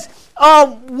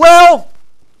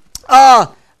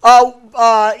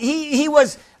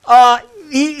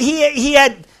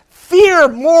fear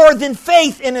more than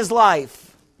faith in his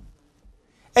life.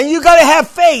 And you got to have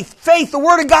faith. Faith, the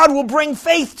Word of God will bring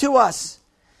faith to us.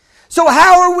 So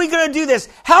how are we going to do this?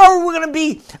 How are we going to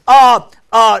be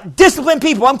disciplined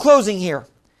people? I'm closing here.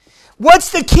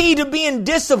 What's the key to being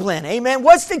disciplined? Amen.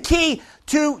 What's the key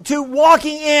to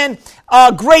walking in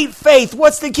great faith?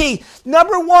 What's the key?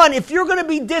 Number one, if you're going to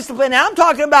be disciplined, and I'm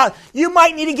talking about you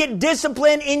might need to get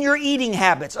disciplined in your eating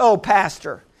habits. Oh,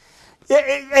 pastor.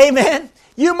 Amen.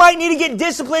 You might need to get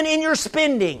disciplined in your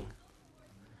spending.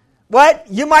 What?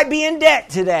 You might be in debt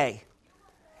today.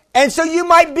 And so you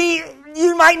might need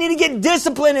to get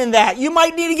disciplined in that. You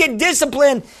might need to get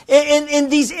disciplined in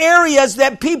these areas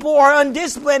that people are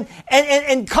undisciplined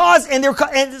and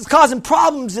it's causing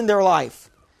problems in their life.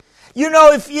 You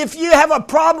know, if you have a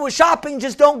problem with shopping,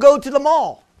 just don't go to the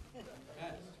mall.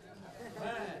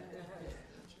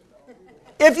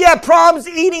 If you have problems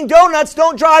eating donuts,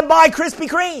 don't drive by Krispy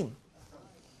Kreme.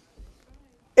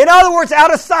 In other words,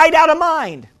 out of sight, out of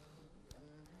mind.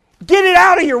 Get it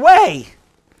out of your way.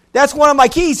 That's one of my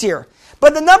keys here.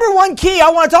 But the number one key I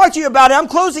want to talk to you about, and I'm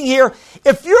closing here,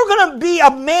 if you're going to be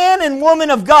a man and woman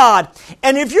of God,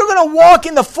 and if you're going to walk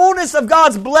in the fullness of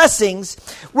God's blessings,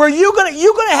 where you're going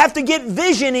to have to get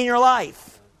vision in your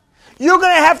life. You're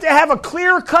going to have a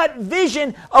clear-cut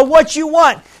vision of what you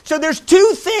want. So there's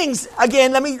two things,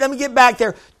 again, let me get back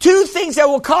there. Two things that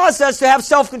will cause us to have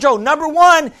self-control. Number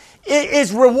one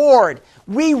is reward.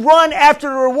 We run after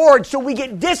the reward, so we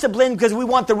get disciplined because we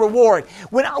want the reward.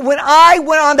 When I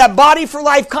went on that Body for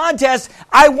Life contest,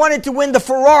 I wanted to win the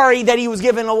Ferrari that he was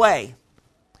giving away.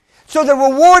 So the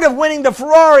reward of winning the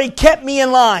Ferrari kept me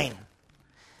in line.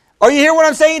 Are you hearing what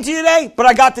I'm saying to you today? But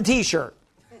I got the t-shirt.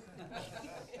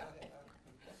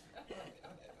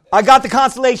 I got the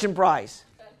consolation prize.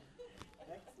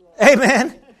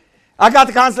 Amen. I got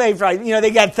the consolation prize. You know,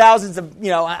 they got thousands of,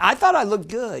 I thought I looked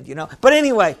good, But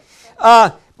anyway,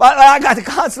 but I got the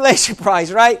consolation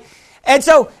prize, right? And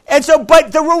so,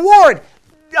 but the reward,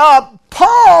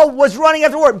 Paul was running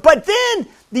after the reward. But then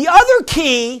the other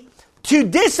key to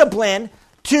discipline,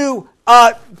 to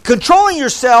controlling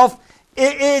yourself,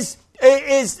 is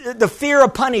the fear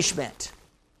of punishment.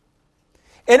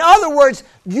 In other words,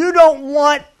 you don't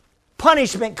want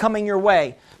punishment coming your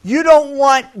way. You don't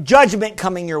want judgment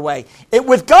coming your way.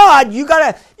 With God, you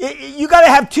gotta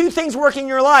have two things working in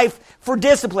your life for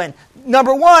discipline.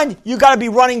 Number one, you got to be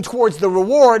running towards the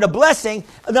reward, a blessing.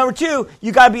 Number two,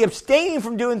 you got to be abstaining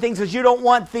from doing things because you don't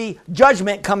want the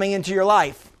judgment coming into your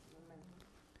life.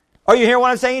 Are you hearing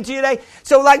what I'm saying to you today?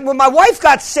 So, like when my wife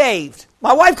got saved,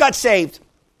 and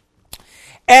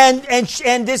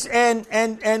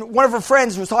one of her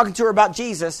friends was talking to her about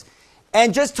Jesus,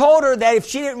 and just told her that if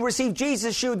she didn't receive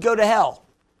Jesus, she would go to hell.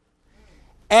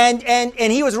 And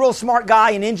he was a real smart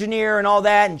guy, an engineer and all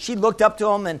that, and she looked up to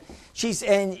him, and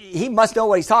he must know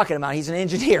what he's talking about. He's an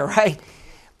engineer, right?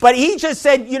 But he just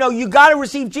said, you got to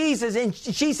receive Jesus, and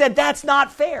she said, that's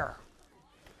not fair.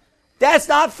 That's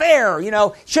not fair.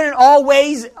 Shouldn't all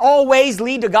ways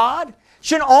lead to God?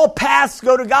 Shouldn't all paths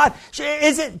go to God?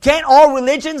 Can't all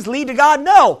religions lead to God?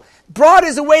 No. Broad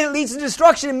is the way that leads to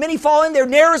destruction, and many fall in there.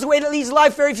 Narrow is the way that leads to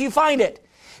life, very few find it.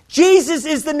 Jesus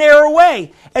is the narrow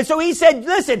way. And so he said,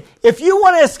 listen, if you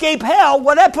want to escape hell,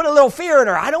 well, that put a little fear in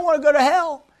her. I don't want to go to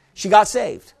hell. She got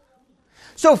saved.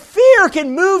 So fear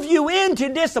can move you into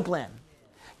discipline,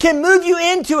 can move you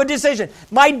into a decision.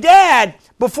 My dad,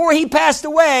 before he passed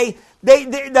away,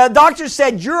 the doctor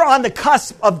said, you're on the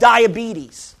cusp of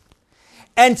diabetes.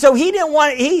 And so he didn't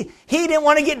want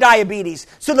to get diabetes.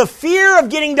 So the fear of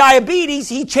getting diabetes,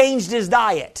 he changed his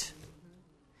diet.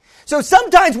 So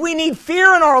sometimes we need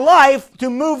fear in our life to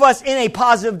move us in a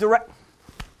positive direction.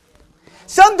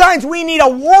 Sometimes we need a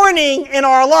warning in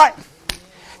our life.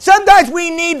 Sometimes we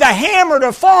need the hammer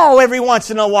to fall every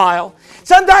once in a while.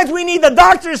 Sometimes we need the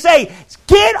doctor to say,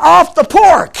 get off the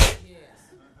pork.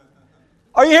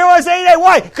 Are you hearing what I'm saying today?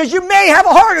 Why? Because you may have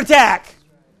a heart attack.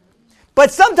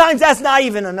 But sometimes that's not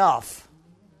even enough.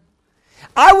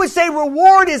 I would say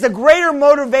reward is a greater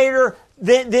motivator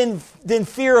than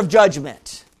fear of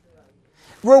judgment.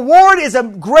 Reward is a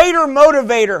greater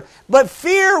motivator, but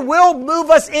fear will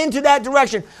move us into that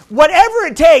direction. Whatever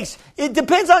it takes, it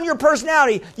depends on your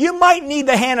personality. You might need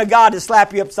the hand of God to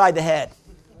slap you upside the head.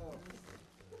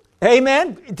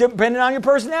 Amen? Depending on your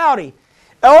personality.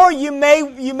 Or you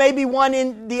may be one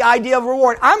in the idea of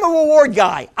reward. I'm a reward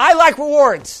guy. I like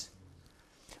rewards.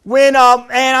 And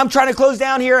I'm trying to close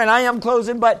down here, and I am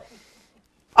closing, but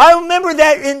I remember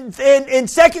that in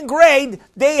second grade,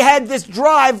 they had this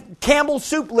drive, Campbell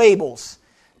Soup labels.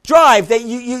 Drive, that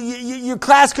your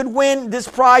class could win this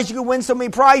prize, you could win so many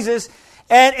prizes.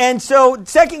 And so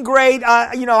second grade,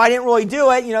 I didn't really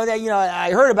do it.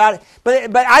 I heard about it,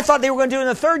 but I thought they were going to do it in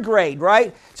the third grade,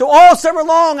 right? So all summer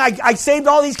long, I saved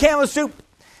all these Campbell Soup,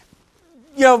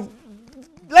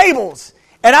 labels,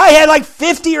 and I had like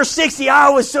 50 or 60.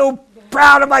 I was so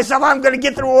proud of myself. I'm going to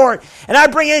get the reward. And I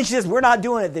bring it in. She says, "We're not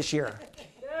doing it this year."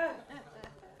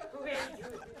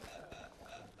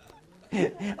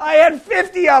 I had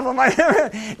 50 of them. Do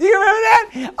you remember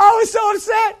that? I was so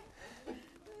upset.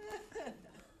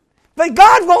 But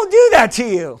God won't do that to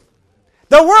you.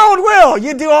 The world will.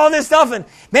 You do all this stuff, and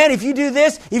man, if you do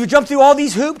this, if you jump through all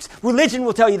these hoops, religion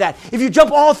will tell you that. If you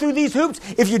jump all through these hoops,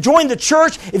 if you join the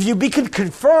church, if you become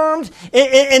confirmed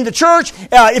in the church,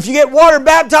 if you get water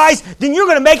baptized, then you're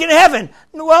going to make it in heaven.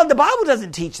 Well, the Bible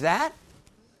doesn't teach that.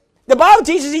 The Bible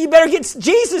teaches that you better get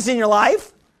Jesus in your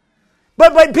life.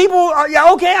 But people are,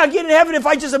 okay, I'll get in heaven if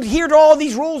I just adhere to all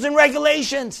these rules and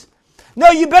regulations.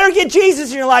 No, you better get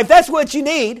Jesus in your life. That's what you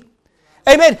need.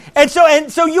 Amen. And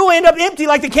so you'll end up empty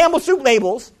like the Campbell Soup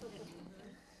labels.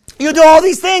 You'll do all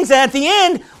these things, and at the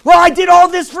end, well, I did all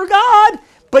this for God,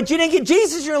 but you didn't get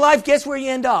Jesus in your life. Guess where you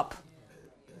end up?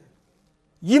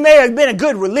 You may have been a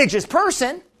good religious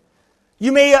person.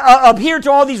 You may adhere to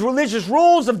all these religious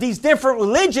rules of these different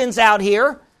religions out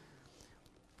here.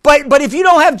 But if you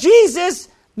don't have Jesus,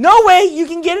 no way you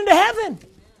can get into heaven.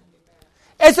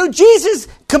 And so Jesus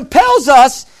compels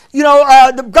us,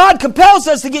 God compels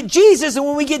us to get Jesus, and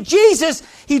when we get Jesus,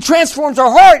 He transforms our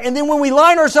heart. And then when we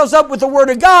line ourselves up with the Word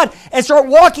of God and start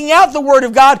walking out the Word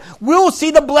of God, we'll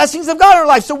see the blessings of God in our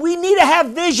life. So we need to have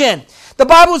vision. The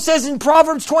Bible says in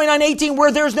Proverbs 29:18,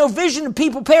 where there's no vision, the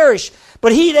people perish.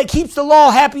 But he that keeps the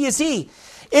law, happy is he.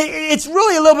 It's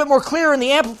really a little bit more clear in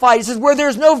the Amplified. It says, where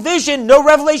there's no vision, no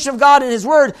revelation of God in His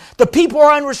Word, the people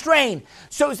are unrestrained.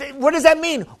 So what does that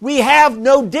mean? We have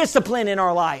no discipline in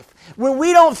our life. When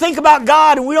we don't think about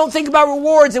God and we don't think about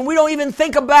rewards and we don't even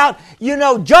think about,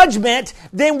 judgment,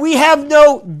 then we have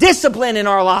no discipline in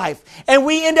our life. And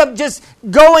we end up just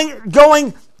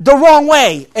going the wrong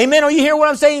way. Amen? Are you hearing what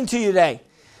I'm saying to you today?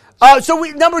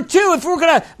 Number two, if we're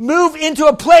going to move into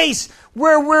a place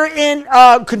where we're in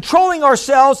controlling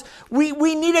ourselves,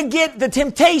 we need to get the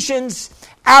temptations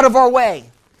out of our way.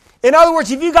 In other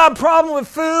words, if you got a problem with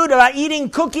food, about eating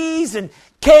cookies and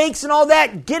cakes and all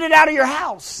that, get it out of your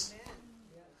house.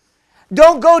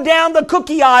 Don't go down the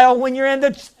cookie aisle when you're in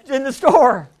the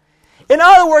store. In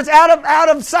other words, out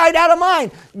of sight, out of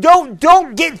mind. Don't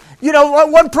get,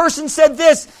 one person said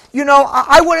this,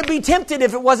 I wouldn't be tempted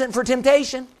if it wasn't for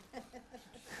temptation.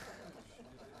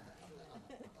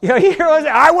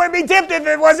 I wouldn't be tempted if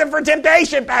it wasn't for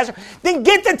temptation, Pastor. Then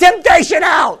get the temptation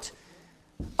out.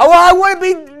 Oh, well, I wouldn't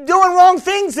be doing wrong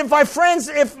things if I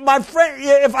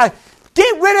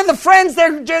get rid of the friends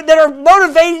that are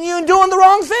motivating you and doing the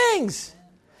wrong things.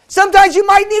 Sometimes you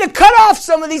might need to cut off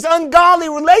some of these ungodly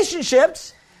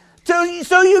relationships so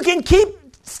you can keep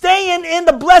staying in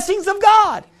the blessings of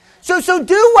God. So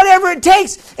do whatever it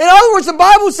takes. In other words, the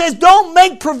Bible says don't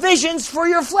make provisions for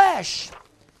your flesh.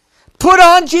 Put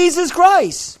on Jesus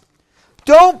Christ.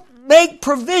 Don't make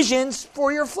provisions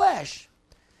for your flesh.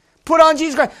 Put on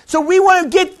Jesus Christ. So we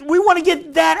want to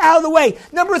get that out of the way.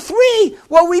 Number three,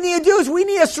 what we need to do is we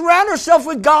need to surround ourselves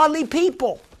with godly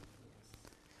people.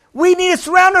 We need to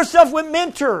surround ourselves with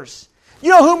mentors. You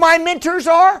know who my mentors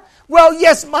are? Well,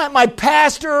 yes, my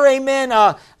pastor, amen,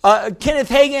 Kenneth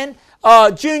Hagin,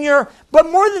 Jr.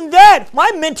 But more than that,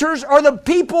 my mentors are the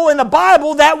people in the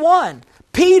Bible that won.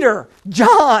 Peter,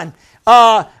 John,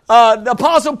 the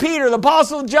Apostle Peter, the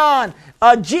Apostle John,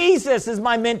 Jesus is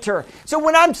my mentor. So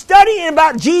when I'm studying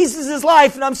about Jesus'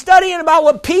 life, and I'm studying about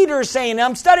what Peter's saying, and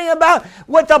I'm studying about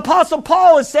what the Apostle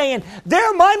Paul is saying,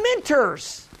 they're my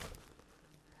mentors.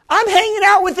 I'm hanging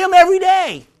out with them every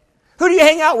day. Who do you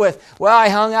hang out with? Well, I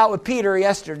hung out with Peter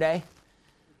yesterday.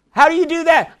 How do you do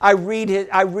that? I read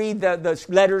the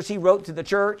letters he wrote to the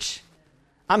church.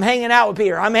 I'm hanging out with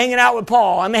Peter. I'm hanging out with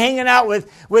Paul. I'm hanging out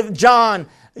with John.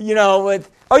 You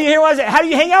hear what I say? How do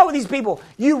you hang out with these people?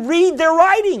 You read their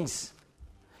writings.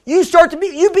 You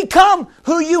become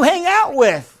who you hang out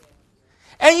with.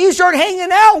 And you start hanging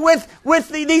out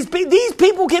with these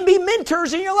people can be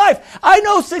mentors in your life. I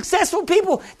know successful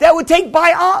people that would take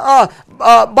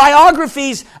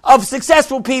biographies of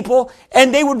successful people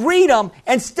and they would read them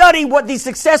and study what these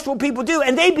successful people do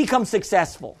and they become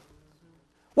successful.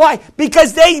 Why?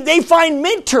 Because they find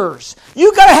mentors.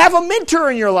 You got to have a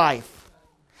mentor in your life.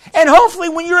 And hopefully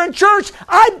when you're in church,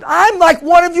 I'm like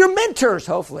one of your mentors,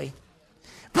 hopefully.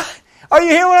 Are you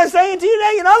hearing what I'm saying to you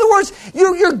today? In other words,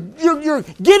 you're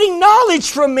getting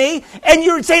knowledge from me and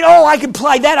you're saying, oh, I can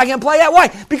apply that, I can apply that. Why?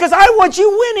 Because I want you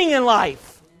winning in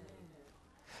life.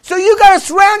 So you got to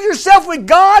surround yourself with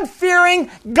God-fearing,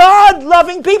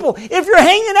 God-loving people. If you're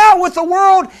hanging out with the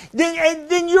world,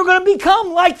 then you're going to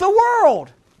become like the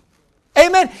world.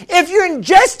 Amen. If you're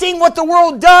ingesting what the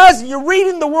world does, and you're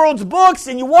reading the world's books,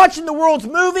 and you're watching the world's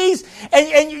movies,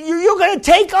 and you're going to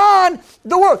take on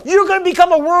the world. You're going to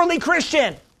become a worldly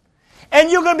Christian. And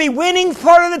you're going to be winning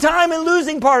part of the time and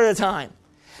losing part of the time.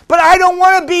 But I don't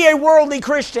want to be a worldly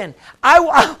Christian. I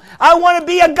want to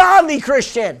be a godly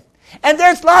Christian. And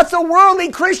there's lots of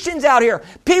worldly Christians out here.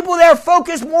 People that are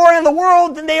focused more on the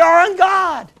world than they are on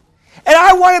God. And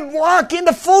I want to walk in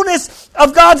the fullness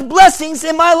of God's blessings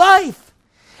in my life.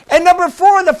 And number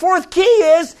 4, the fourth key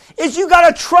is you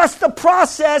got to trust the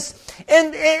process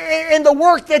in the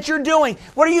work that you're doing.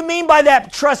 What do you mean by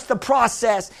that, trust the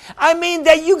process? I mean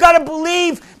that you got to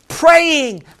believe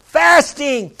praying,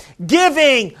 fasting,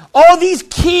 giving, all these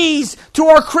keys to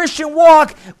our Christian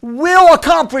walk will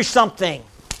accomplish something.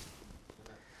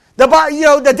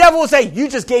 The devil will say, you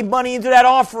just gave money into that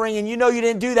offering and you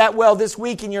didn't do that well this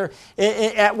week and you're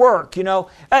at work,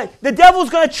 The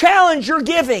devil's going to challenge your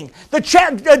giving.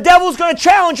 The devil's going to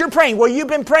challenge your praying. Well, you've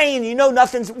been praying,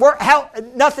 nothing's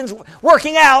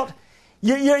working out.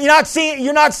 You're not seeing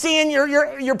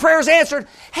your prayers answered.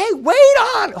 Hey,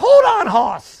 hold on,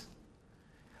 Hoss.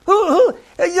 How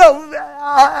do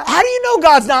you know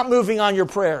God's not moving on your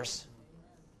prayers?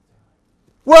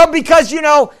 Well, because you're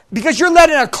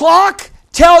letting a clock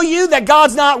tell you that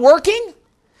God's not working?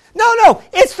 No,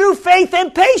 it's through faith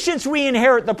and patience we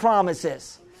inherit the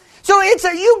promises. So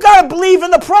you got to believe in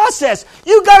the process.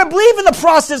 You got to believe in the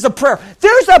process of prayer.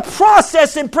 There's a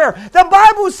process in prayer. The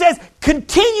Bible says,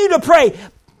 continue to pray.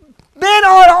 Men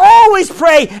ought to always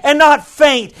pray and not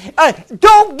faint.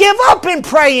 Don't give up in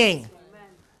praying.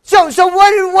 So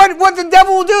what the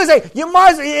devil will do is say,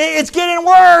 it's getting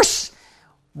worse.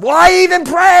 Why even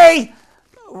pray?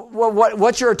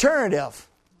 What's your alternative?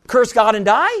 Curse God and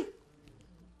die?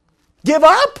 Give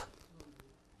up?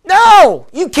 No,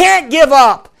 you can't give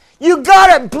up. You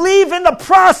got to believe in the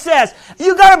process.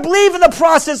 You got to believe in the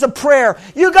process of prayer.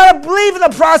 You got to believe in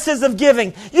the process of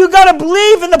giving. You got to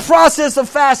believe in the process of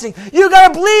fasting. You got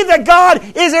to believe that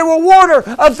God is a rewarder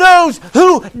of those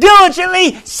who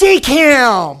diligently seek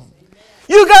Him.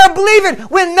 You got to believe it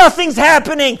when nothing's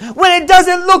happening, when it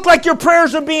doesn't look like your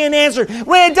prayers are being answered,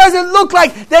 when it doesn't look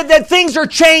like that things are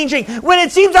changing, when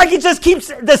it seems like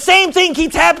the same thing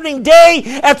keeps happening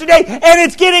day after day, and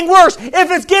it's getting worse. If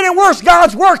it's getting worse,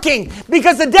 God's working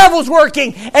because the devil's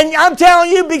working. And I'm telling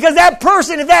you, because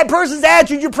if that person's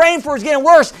attitude you're praying for is getting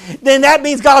worse, then that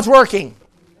means God's working.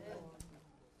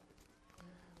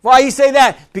 Why you say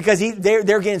that? Because they're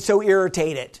getting so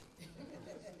irritated.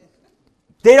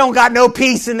 They don't got no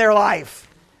peace in their life.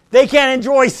 They can't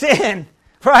enjoy sin,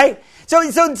 right? So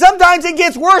sometimes it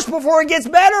gets worse before it gets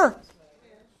better.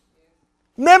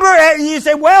 Remember, you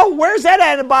say, well, where's that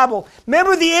at in the Bible?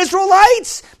 Remember the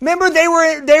Israelites? Remember they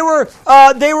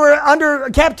were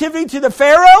under captivity to the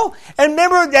Pharaoh? And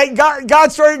remember that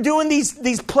God started doing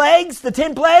these plagues, the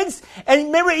 10 plagues? And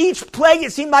remember each plague,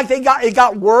 it seemed like it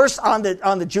got worse on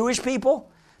the Jewish people?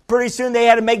 Pretty soon they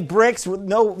had to make bricks with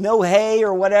no hay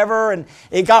or whatever, and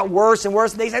it got worse and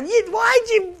worse. And they said, why'd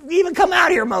you even come out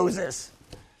here, Moses?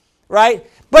 Right?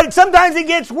 But sometimes it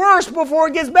gets worse before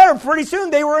it gets better. Pretty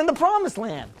soon they were in the promised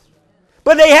land.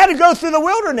 But they had to go through the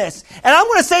wilderness. And I'm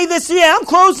going to say this, I'm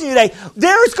closing today.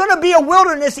 There's going to be a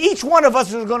wilderness each one of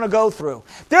us is going to go through.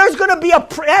 There's going to be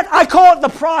I call it the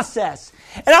process.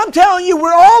 And I'm telling you,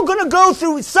 we're all going to go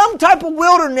through some type of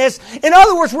wilderness. In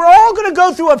other words, we're all going to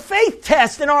go through a faith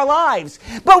test in our lives.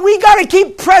 But we got to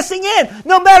keep pressing in,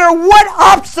 no matter what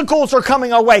obstacles are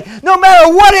coming our way, no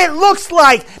matter what it looks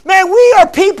like. Man, we are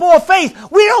people of faith.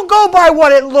 We don't go by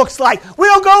what it looks like. We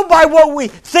don't go by what we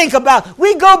think about.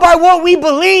 We go by what we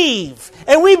believe.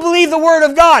 And we believe the Word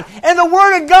of God. And the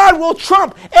Word of God will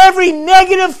trump every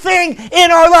negative thing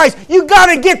in our lives. You got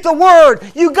to get the Word.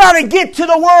 You got to get to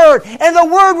the Word. And the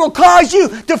Word will cause you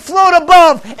to float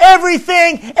above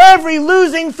everything, every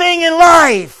losing thing in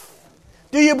life.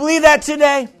 Do you believe that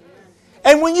today?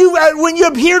 And when you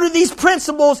adhere to these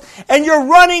principles and you're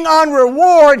running on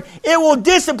reward, it will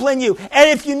discipline you. And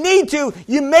if you need to,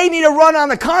 you may need to run on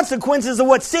the consequences of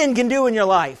what sin can do in your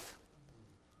life.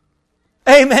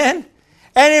 Amen?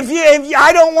 And if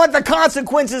I don't want the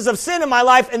consequences of sin in my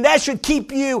life, and that should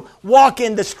keep you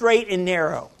walking the straight and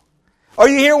narrow. Are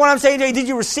you hearing what I'm saying today? Did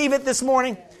you receive it this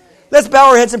morning? Let's bow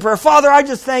our heads in prayer. Father, I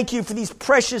just thank you for these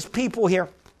precious people here.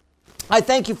 I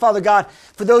thank you, Father God,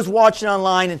 for those watching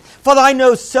online. And Father, I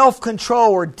know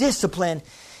self-control or discipline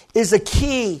is a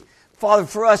key, Father,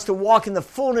 for us to walk in the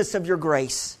fullness of your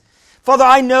grace. Father,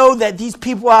 I know that these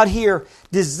people out here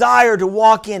desire to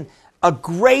walk in a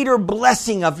greater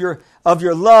blessing of your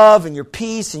love and your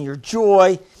peace and your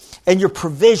joy and your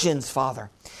provisions, Father.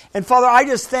 And Father, I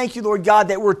just thank you, Lord God,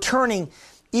 that we're turning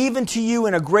even to you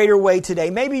in a greater way today.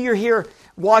 Maybe you're here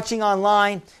watching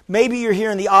online. Maybe you're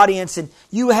here in the audience and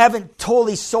you haven't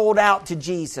totally sold out to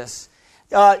Jesus.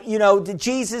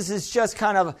 Jesus is just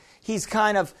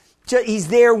he's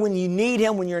there when you need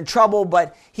him, when you're in trouble,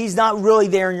 but he's not really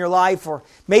there in your life. Or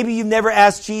maybe you've never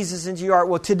asked Jesus into your heart.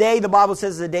 Well, today the Bible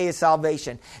says is the day of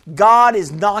salvation. God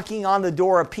is knocking on the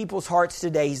door of people's hearts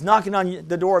today. He's knocking on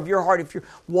the door of your heart if you're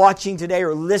watching today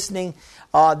or listening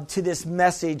to this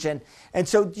message. And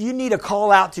so you need to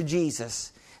call out to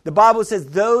Jesus. The Bible says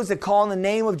those that call in the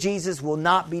name of Jesus will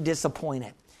not be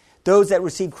disappointed. Those that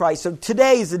receive Christ. So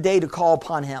today is the day to call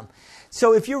upon him.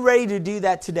 So if you're ready to do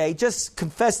that today, just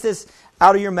confess this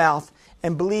out of your mouth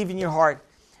and believe in your heart.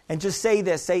 And just say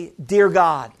this. Say, Dear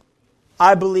God,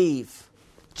 I believe,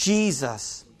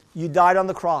 Jesus, you died on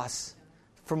the cross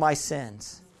for my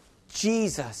sins.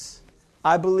 Jesus,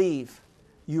 I believe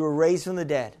you were raised from the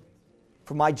dead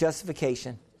for my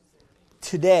justification.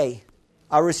 Today,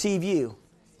 I receive you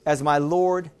as my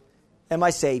Lord and my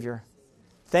Savior.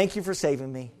 Thank you for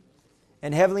saving me.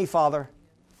 And Heavenly Father,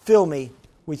 fill me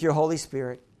with your Holy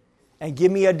Spirit and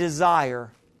give me a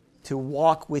desire to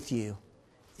walk with you.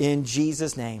 In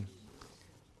Jesus' name,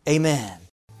 amen.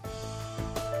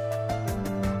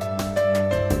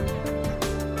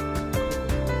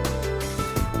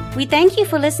 We thank you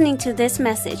for listening to this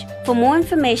message. For more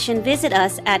information, visit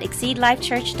us at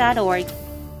exceedlifechurch.org